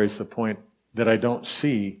hope of glory, is the point that I don't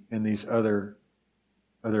see in these other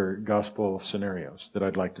gospel scenarios that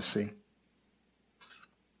I'd like to see.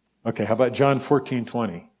 Okay, how about John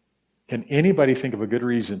 14:20? Can anybody think of a good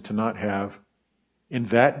reason to not have, in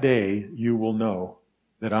that day you will know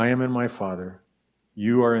that I am in my Father,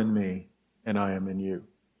 you are in me, and I am in you?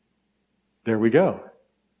 There we go.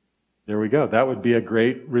 There we go. That would be a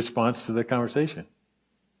great response to the conversation.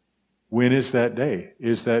 When is that day?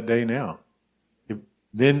 Is that day now?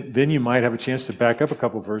 Then you might have a chance to back up a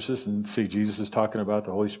couple verses and see Jesus is talking about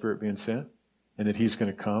the Holy Spirit being sent and that he's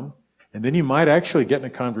going to come. And then you might actually get in a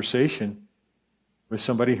conversation with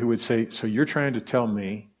somebody who would say, so you're trying to tell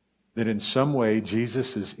me that in some way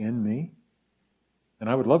Jesus is in me? And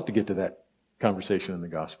I would love to get to that conversation in the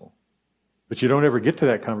gospel. But you don't ever get to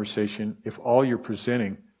that conversation if all you're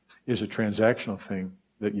presenting is a transactional thing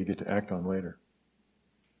that you get to act on later.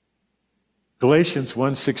 Galatians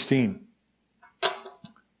 1:16.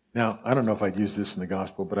 Now, I don't know if I'd use this in the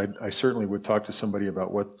gospel, but I certainly would talk to somebody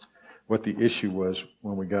about what the issue was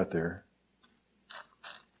when we got there.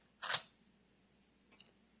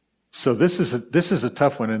 So this is a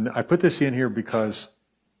tough one, and I put this in here because,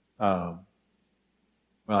 I'll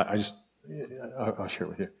share it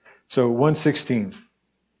with you. So 1:16,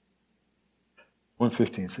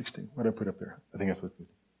 1:15, 16. What did I put up there? I think that's what.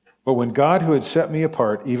 But when God, who had set me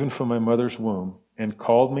apart even from my mother's womb and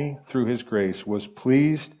called me through his grace, was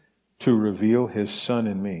pleased to reveal his Son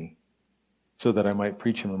in me, so that I might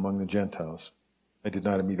preach him among the Gentiles, I did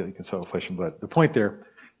not immediately consult flesh and blood. The point there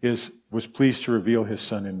was pleased to reveal his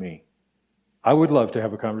Son in me. I would love to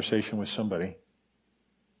have a conversation with somebody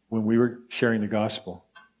when we were sharing the gospel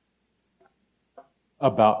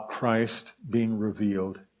about Christ being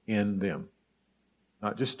revealed in them.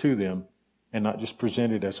 Not just to them, and not just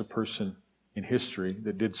presented as a person in history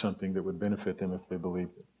that did something that would benefit them if they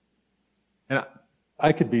believed it. And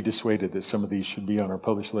I could be dissuaded that some of these should be on our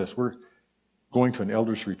published list. We're going to an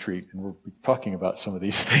elders retreat, and we'll be talking about some of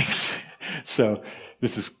these things. So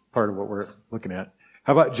this is part of what we're looking at.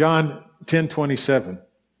 How about John 10:27?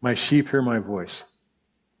 My sheep hear my voice.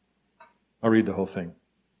 I'll read the whole thing.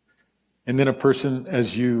 And then a person,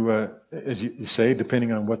 as you say,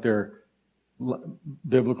 depending on what their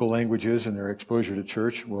biblical language is and their exposure to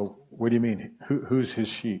church, well, what do you mean? Who's his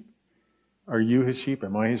sheep? Are you his sheep?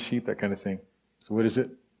 Am I his sheep? That kind of thing. So what is it?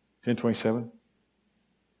 10:27?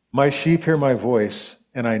 My sheep hear my voice,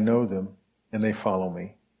 and I know them, and they follow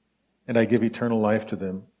me. And I give eternal life to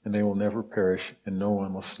them, and they will never perish, and no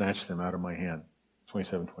one will snatch them out of my hand.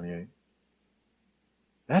 27:28.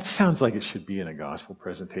 That sounds like it should be in a gospel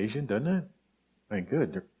presentation, doesn't it? I mean,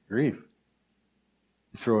 good grief.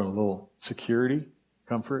 You throw in a little security,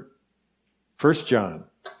 comfort. 1 John.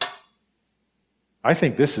 I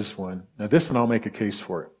think this is one. Now this one I'll make a case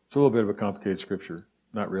for it. It's a little bit of a complicated scripture.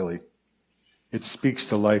 Not really. It speaks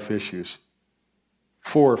to life issues.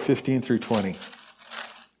 4:15 through 20.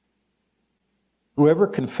 Whoever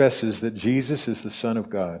confesses that Jesus is the Son of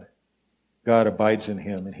God, God abides in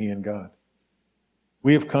him and he in God.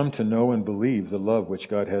 We have come to know and believe the love which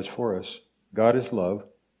God has for us. God is love,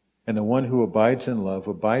 and the one who abides in love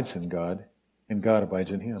abides in God, and God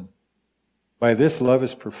abides in him. By this love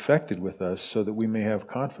is perfected with us, so that we may have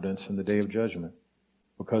confidence in the day of judgment.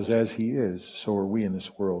 Because as he is, so are we in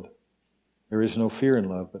this world. There is no fear in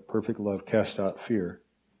love, but perfect love casts out fear,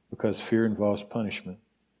 because fear involves punishment.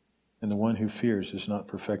 And the one who fears is not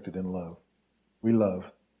perfected in love. We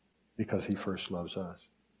love because he first loves us.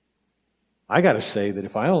 I got to say that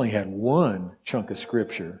if I only had one chunk of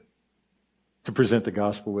scripture to present the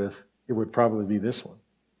gospel with, it would probably be this one.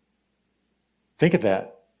 Think of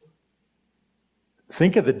that.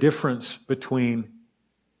 Think of the difference between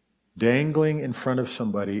dangling in front of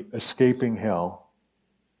somebody, escaping hell,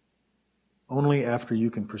 only after you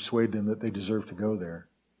can persuade them that they deserve to go there,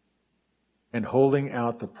 and holding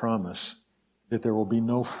out the promise that there will be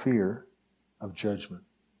no fear of judgment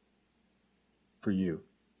for you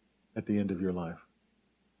at the end of your life.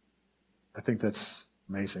 I think that's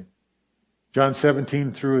amazing. John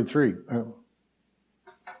 17:3.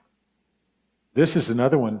 This is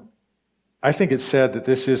another one. I think it's sad that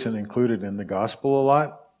this isn't included in the gospel a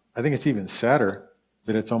lot. I think it's even sadder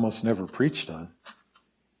that it's almost never preached on.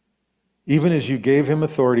 Even as you gave him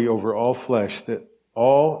authority over all flesh, that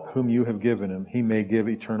all whom you have given him, he may give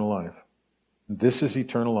eternal life. And this is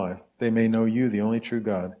eternal life. They may know you, the only true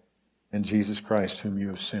God, and Jesus Christ, whom you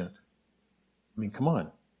have sent. I mean, come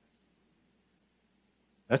on.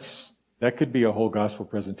 That could be a whole gospel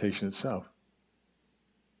presentation itself.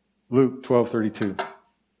 Luke 12:32.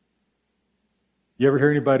 You ever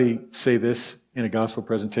hear anybody say this in a gospel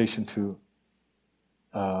presentation to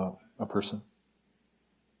a person?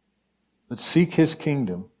 Let's seek his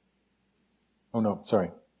kingdom. Oh no,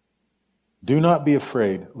 sorry. Do not be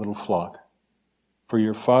afraid, little flock, for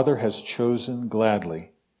your Father has chosen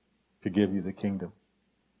gladly to give you the kingdom.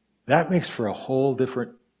 That makes for a whole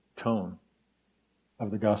different tone of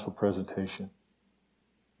the gospel presentation.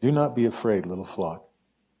 Do not be afraid, little flock,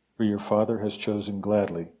 for your Father has chosen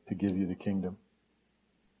gladly to give you the kingdom.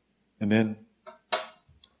 And then,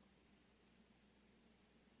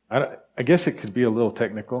 I guess it could be a little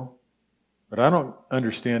technical, but I don't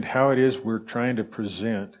understand how it is we're trying to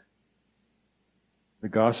present the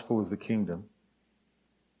gospel of the kingdom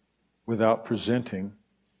without presenting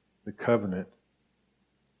the covenant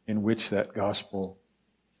in which that gospel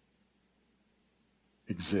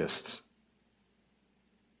exists.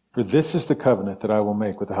 For this is the covenant that I will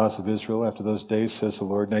make with the house of Israel after those days, says the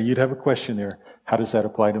Lord. Now you'd have a question there. How does that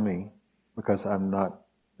apply to me? Because I'm not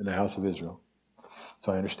in the house of Israel.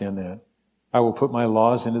 So I understand that. I will put my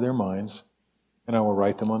laws into their minds, and I will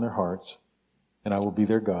write them on their hearts, and I will be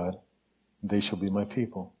their God, and they shall be my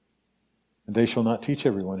people. And they shall not teach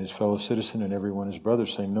everyone his fellow citizen and everyone his brother,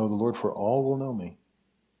 saying, know the Lord, for all will know me,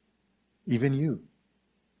 even you.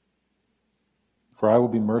 For I will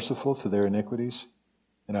be merciful to their iniquities,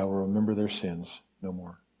 and I will remember their sins no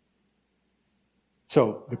more.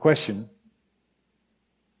 So the question,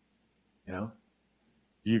 do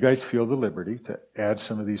you guys feel the liberty to add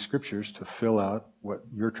some of these scriptures to fill out what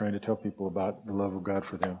you're trying to tell people about the love of God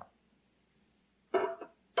for them? So I'm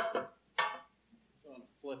going to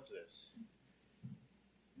flip this.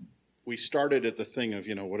 We started at the thing of,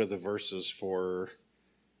 what are the verses for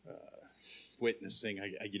witnessing?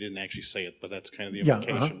 You didn't actually say it, but that's kind of the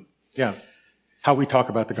implication. Yeah. How we talk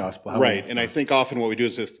about the gospel. Right. And I think often what we do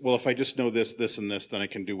is, if I just know this, this, and this, then I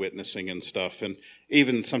can do witnessing and stuff. And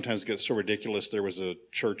even sometimes it gets so ridiculous. There was a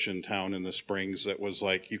church in town in the Springs that was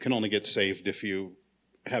like, you can only get saved if you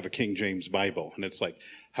have a King James Bible. And it's like,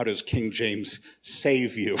 how does King James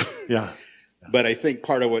save you? Yeah. But I think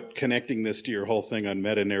part of what connecting this to your whole thing on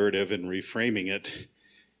meta-narrative and reframing it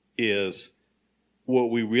is,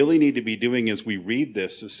 what we really need to be doing as we read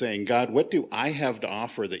this is saying, God, what do I have to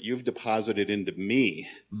offer that you've deposited into me?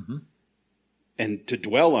 Mm-hmm. And to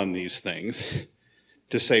dwell on these things,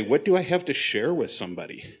 to say, what do I have to share with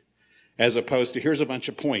somebody? As opposed to, here's a bunch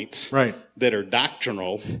of points that are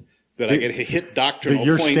doctrinal, that I get to hit doctrinal that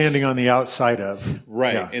you're points. Standing on the outside of.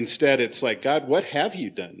 Right. Yeah. Instead, it's like, God, what have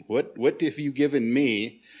you done? What have you given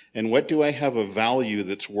me? And what do I have of value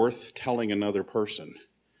that's worth telling another person?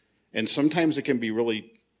 And sometimes it can be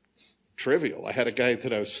really trivial. I had a guy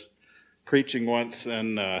that I was preaching once,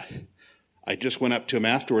 and I just went up to him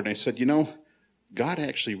afterward, and I said, God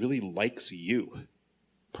actually really likes you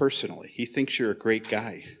personally. He thinks you're a great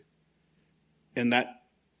guy. And that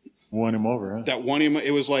won him over, huh? That won him.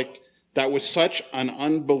 It was like, that was such an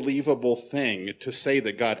unbelievable thing to say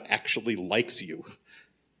that God actually likes you,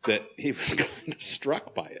 that he was kind of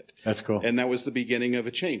struck by it. That's cool. And that was the beginning of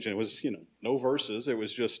a change. And it was, no verses. It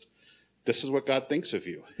was just, this is what God thinks of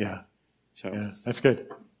you. Yeah. So yeah, that's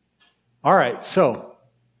good. All right. So,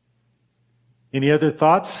 any other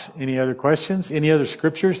thoughts? Any other questions? Any other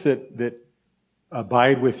scriptures that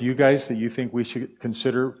abide with you guys that you think we should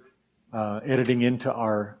consider editing into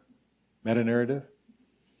our meta-narrative?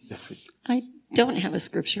 Yes, I don't have a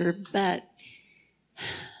scripture, but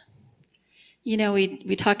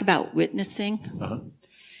we talk about witnessing,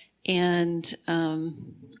 and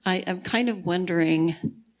I'm kind of wondering,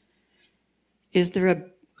 is there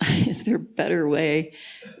a better way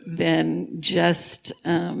than just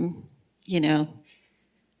coming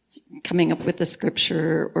up with a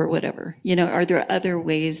scripture or whatever? Are there other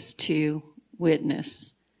ways to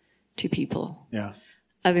witness to people? Yeah.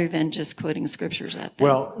 Other than just quoting scriptures at them?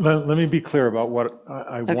 Well, let me be clear about what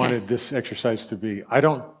I wanted this exercise to be. I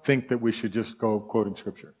don't think that we should just go quoting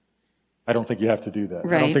scripture. I don't think you have to do that.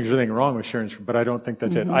 Right. I don't think there's anything wrong with sharing scripture, but I don't think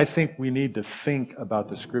that's it. I think we need to think about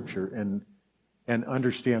the scripture and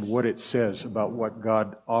understand what it says about what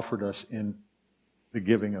God offered us in the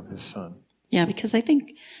giving of his son. Yeah, because I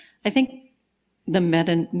think the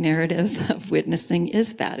meta-narrative of witnessing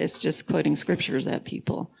is that. It's just quoting scriptures at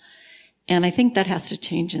people. And I think that has to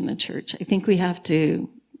change in the church. I think we have to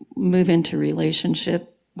move into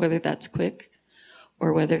relationship, whether that's quick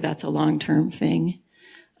or whether that's a long-term thing.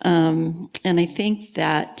 And I think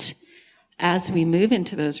that as we move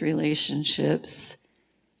into those relationships,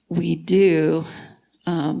 we do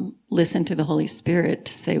listen to the Holy Spirit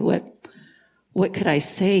to say, what what could I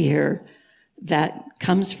say here that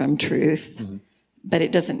comes from truth? Mm-hmm. But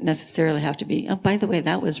it doesn't necessarily have to be, oh, by the way,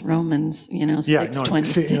 that was Romans, 6:26.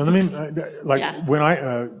 See,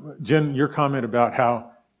 when Jen, your comment about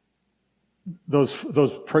how those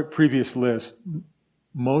previous lists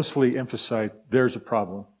mostly emphasize there's a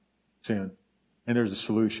problem, sin, and there's a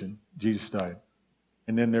solution, Jesus died.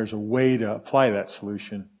 And then there's a way to apply that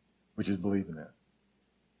solution, which is believing that.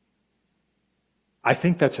 I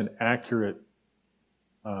think that's an accurate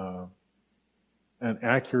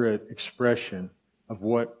expression of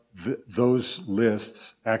what those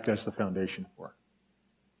lists act as the foundation for.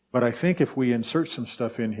 But I think if we insert some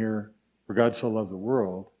stuff in here, for God so loved the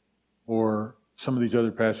world, or some of these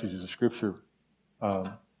other passages of Scripture,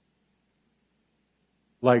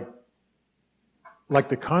 like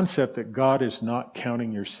the concept that God is not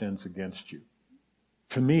counting your sins against you,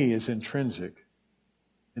 to me is intrinsic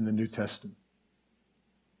in the New Testament.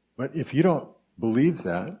 But if you don't believe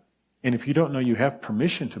that, and if you don't know you have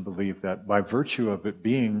permission to believe that by virtue of it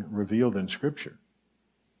being revealed in Scripture.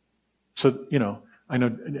 So, I know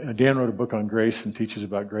Dan wrote a book on grace and teaches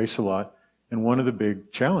about grace a lot. And one of the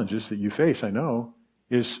big challenges that you face, I know,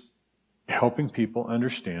 is helping people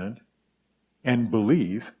understand and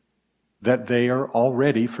believe that they are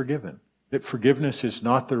already forgiven. That forgiveness is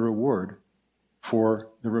not the reward for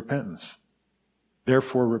the repentance.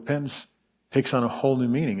 Therefore, repentance takes on a whole new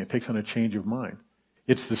meaning. It takes on a change of mind.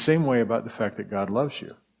 It's the same way about the fact that God loves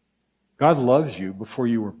you. God loves you before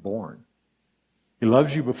you were born. He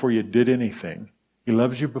loves you before you did anything. He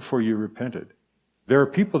loves you before you repented. There are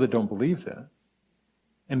people that don't believe that.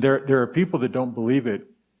 And there are people that don't believe it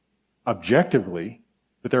objectively,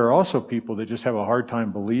 but there are also people that just have a hard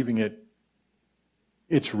time believing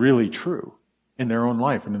it's really true in their own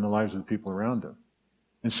life and in the lives of the people around them.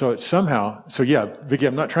 And so Vicki,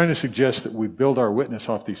 I'm not trying to suggest that we build our witness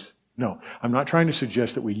off these. No, I'm not trying to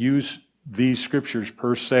suggest that we use these scriptures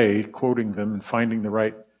per se, quoting them and finding the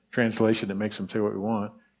right translation that makes them say what we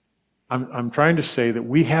want. I'm trying to say that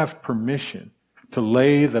we have permission to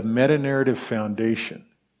lay the meta-narrative foundation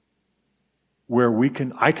where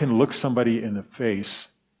I can look somebody in the face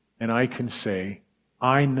and I can say,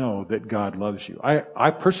 I know that God loves you.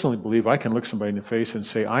 I personally believe I can look somebody in the face and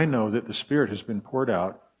say, I know that the Spirit has been poured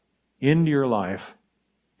out into your life,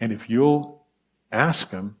 and if you'll ask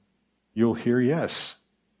Him, you'll hear yes,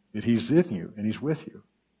 that He's in you and He's with you.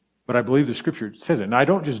 But I believe the Scripture says it. And I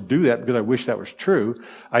don't just do that because I wish that was true.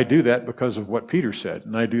 I do that because of what Peter said,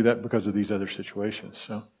 and I do that because of these other situations.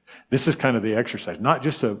 So this is kind of the exercise, not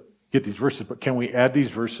just to get these verses, but can we add these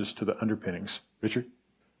verses to the underpinnings? Richard?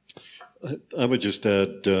 I would just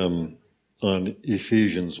add on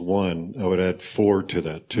Ephesians 1, I would add 4 to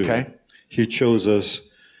that too. Okay. He chose us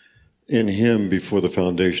in Him before the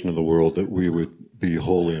foundation of the world that we would be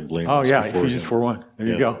holy and blameless. Oh yeah, Ephesians 4:1. There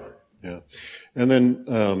you go. Yeah. And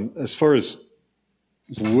then as far as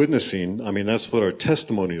witnessing, I mean, that's what our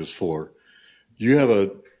testimony is for. You have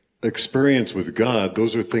a experience with God.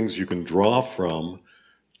 Those are things you can draw from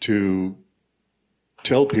to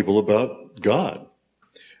tell people about God.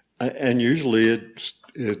 And usually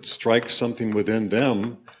it strikes something within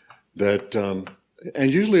them that,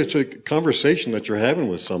 and usually it's a conversation that you're having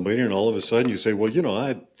with somebody, and all of a sudden you say, well,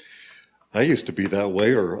 I used to be that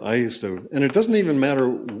way, or I used to, and it doesn't even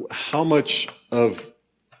matter how much of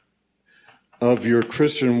your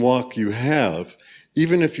Christian walk you have,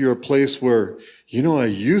 even if you're a place where, I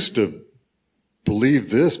used to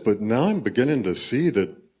believe this, but now I'm beginning to see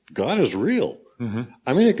that God is real. Mm-hmm.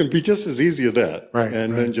 I mean, it can be just as easy as that. Right.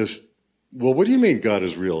 And then just, well, what do you mean God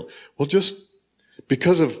is real? Well, just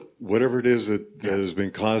because of whatever it is that has been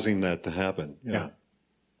causing that to happen. Yeah.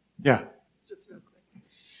 Just real quick.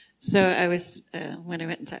 So I was, when I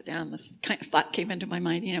went and sat down, this kind of thought came into my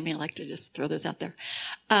mind. I like to just throw those out there.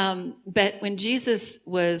 But when Jesus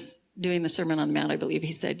was doing the Sermon on the Mount, I believe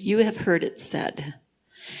he said, you have heard it said.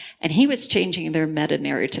 And he was changing their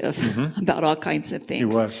meta-narrative about all kinds of things. He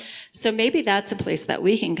was. So maybe that's a place that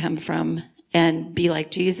we can come from and be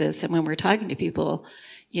like Jesus. And when we're talking to people,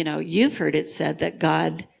 you've heard it said that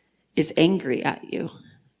God is angry at you.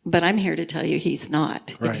 But I'm here to tell you He's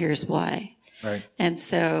not. Right. And here's why. Right. And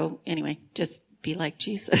so, anyway, just be like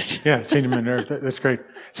Jesus. Yeah, changing my narrative. That's great.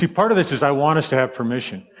 See, part of this is I want us to have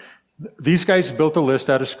permission. These guys built a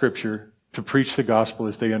list out of Scripture to preach the gospel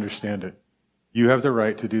as they understand it. You have the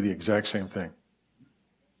right to do the exact same thing.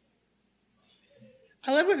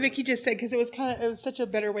 I love what Vicki just said, because it was such a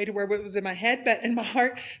better way to word what was in my head, but in my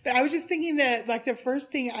heart. But I was just thinking that, the first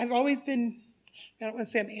thing, I've always been I don't want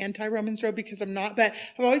to say I'm anti-Romans Road because I'm not, but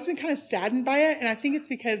I've always been kind of saddened by it. And I think it's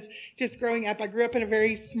because just growing up, I grew up in a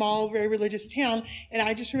very small, very religious town. And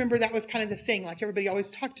I just remember that was kind of the thing, like everybody always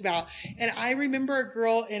talked about. And I remember a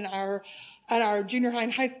girl at our junior high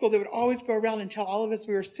and high school that would always go around and tell all of us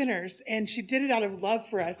we were sinners. And she did it out of love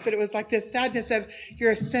for us. But it was like this sadness of,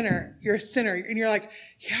 you're a sinner. And you're like,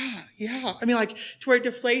 yeah. I mean, like, to where it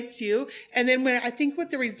deflates you. And then I think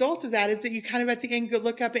what the result of that is that you kind of at the end go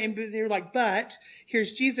look up and they're like, but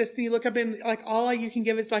here's Jesus. And you look up and like all you can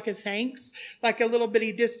give is like a thanks, like a little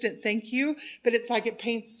bitty distant thank you. But it's like it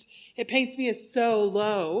paints me as so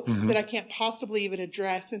low that I can't possibly even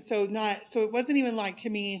address. And so it wasn't even like, to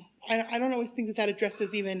me, I don't always think that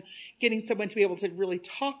addresses even getting someone to be able to really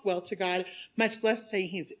talk well to God, much less say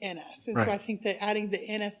he's in us. And so I think that adding the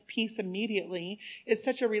in us piece immediately is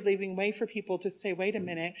such a relieving way for people to say, wait a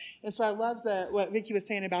minute. And so I love what Vicki was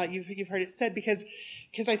saying about you've heard it said, because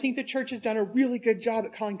I think the church has done a really good job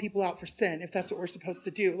at calling people out for sin, if that's what we're supposed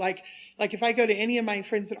to do. Like if I go to any of my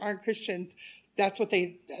friends that aren't Christians, that's all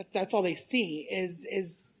they see is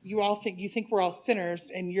you think we're all sinners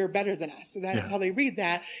and you're better than us. So that's how they read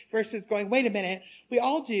that, versus going, wait a minute, we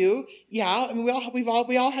all do. Yeah. I mean,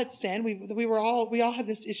 we all had sin. We all had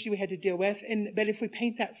this issue we had to deal with. But if we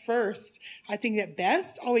paint that first, I think at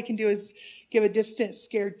best, all we can do is give a distant,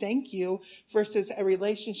 scared thank you, versus a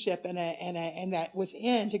relationship and that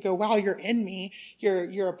within to go, wow, you're in me,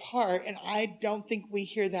 you're a part. And I don't think we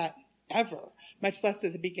hear that ever, much less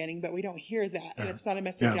at the beginning, but we don't hear that. And it's not a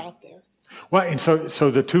message out there. Well, and so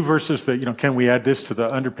the two verses that, can we add this to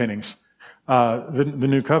the underpinnings? The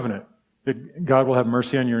new covenant, that God will have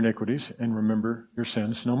mercy on your iniquities and remember your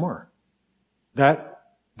sins no more. That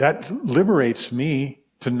liberates me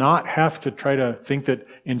to not have to try to think that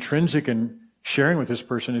intrinsic in sharing with this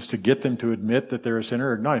person is to get them to admit that they're a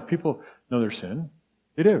sinner or not. People know their sin.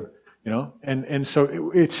 They do, and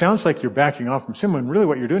so it sounds like you're backing off from sin when really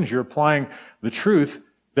what you're doing is you're applying the truth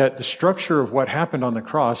that the structure of what happened on the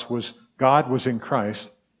cross was God was in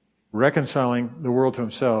Christ, reconciling the world to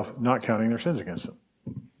himself, not counting their sins against them.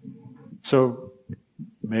 So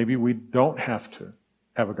maybe we don't have to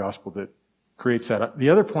have a gospel that creates that. The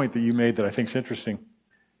other point that you made that I think is interesting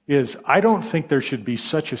is I don't think there should be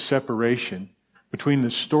such a separation between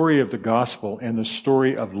the story of the gospel and the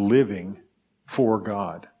story of living for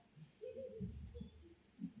God.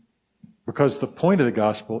 Because the point of the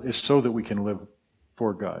gospel is so that we can live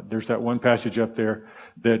for God. There's that one passage up there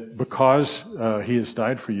that because he has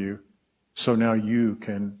died for you, so now you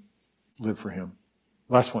can live for him.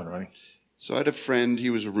 Last one, Ronnie. So I had a friend, he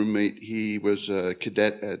was a roommate, he was a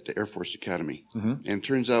cadet at the Air Force Academy. And it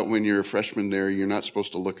turns out when you're a freshman there, you're not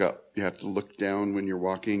supposed to look up. You have to look down when you're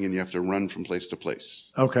walking and you have to run from place to place.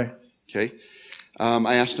 Okay.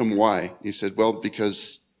 I asked him why. He said, well,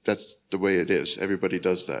 because that's the way it is. Everybody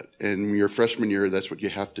does that. And your freshman year, that's what you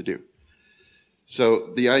have to do. So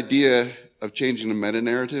the idea of changing the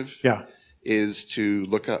meta-narrative is to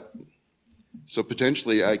look up. So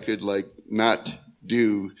potentially I could not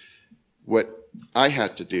do what I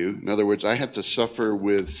had to do. In other words, I had to suffer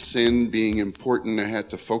with sin being important. I had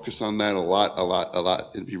to focus on that a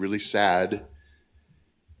lot, and be really sad,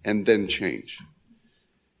 and then change.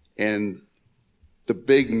 And the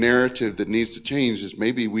big narrative that needs to change is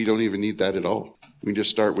maybe we don't even need that at all. We just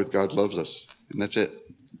start with God loves us, and that's it.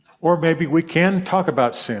 Or maybe we can talk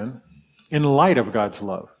about sin in light of God's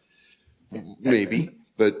love. Maybe,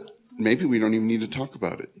 but maybe we don't even need to talk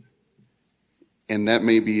about it. And that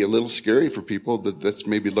may be a little scary for people, that's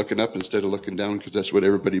maybe looking up instead of looking down, because that's what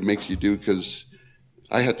everybody makes you do, because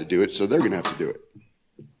I had to do it, so they're going to have to do it.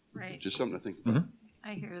 Right. Just something to think about.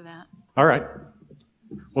 I hear that. All right.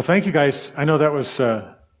 Well, thank you, guys. I know that was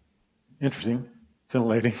interesting,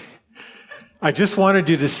 scintillating. I just wanted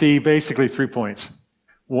you to see basically 3 points.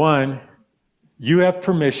 One, you have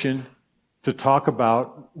permission to talk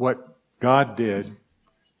about what God did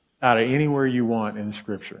out of anywhere you want in the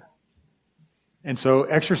Scripture. And so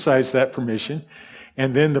exercise that permission.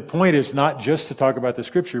 And then the point is not just to talk about the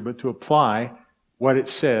Scripture, but to apply what it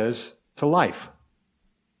says to life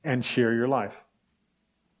and share your life.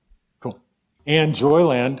 Cool. And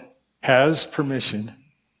Joyland has permission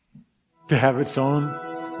to have its own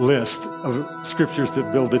list of scriptures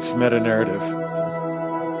that build its meta-narrative.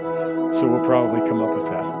 So we'll probably come up with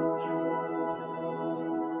that.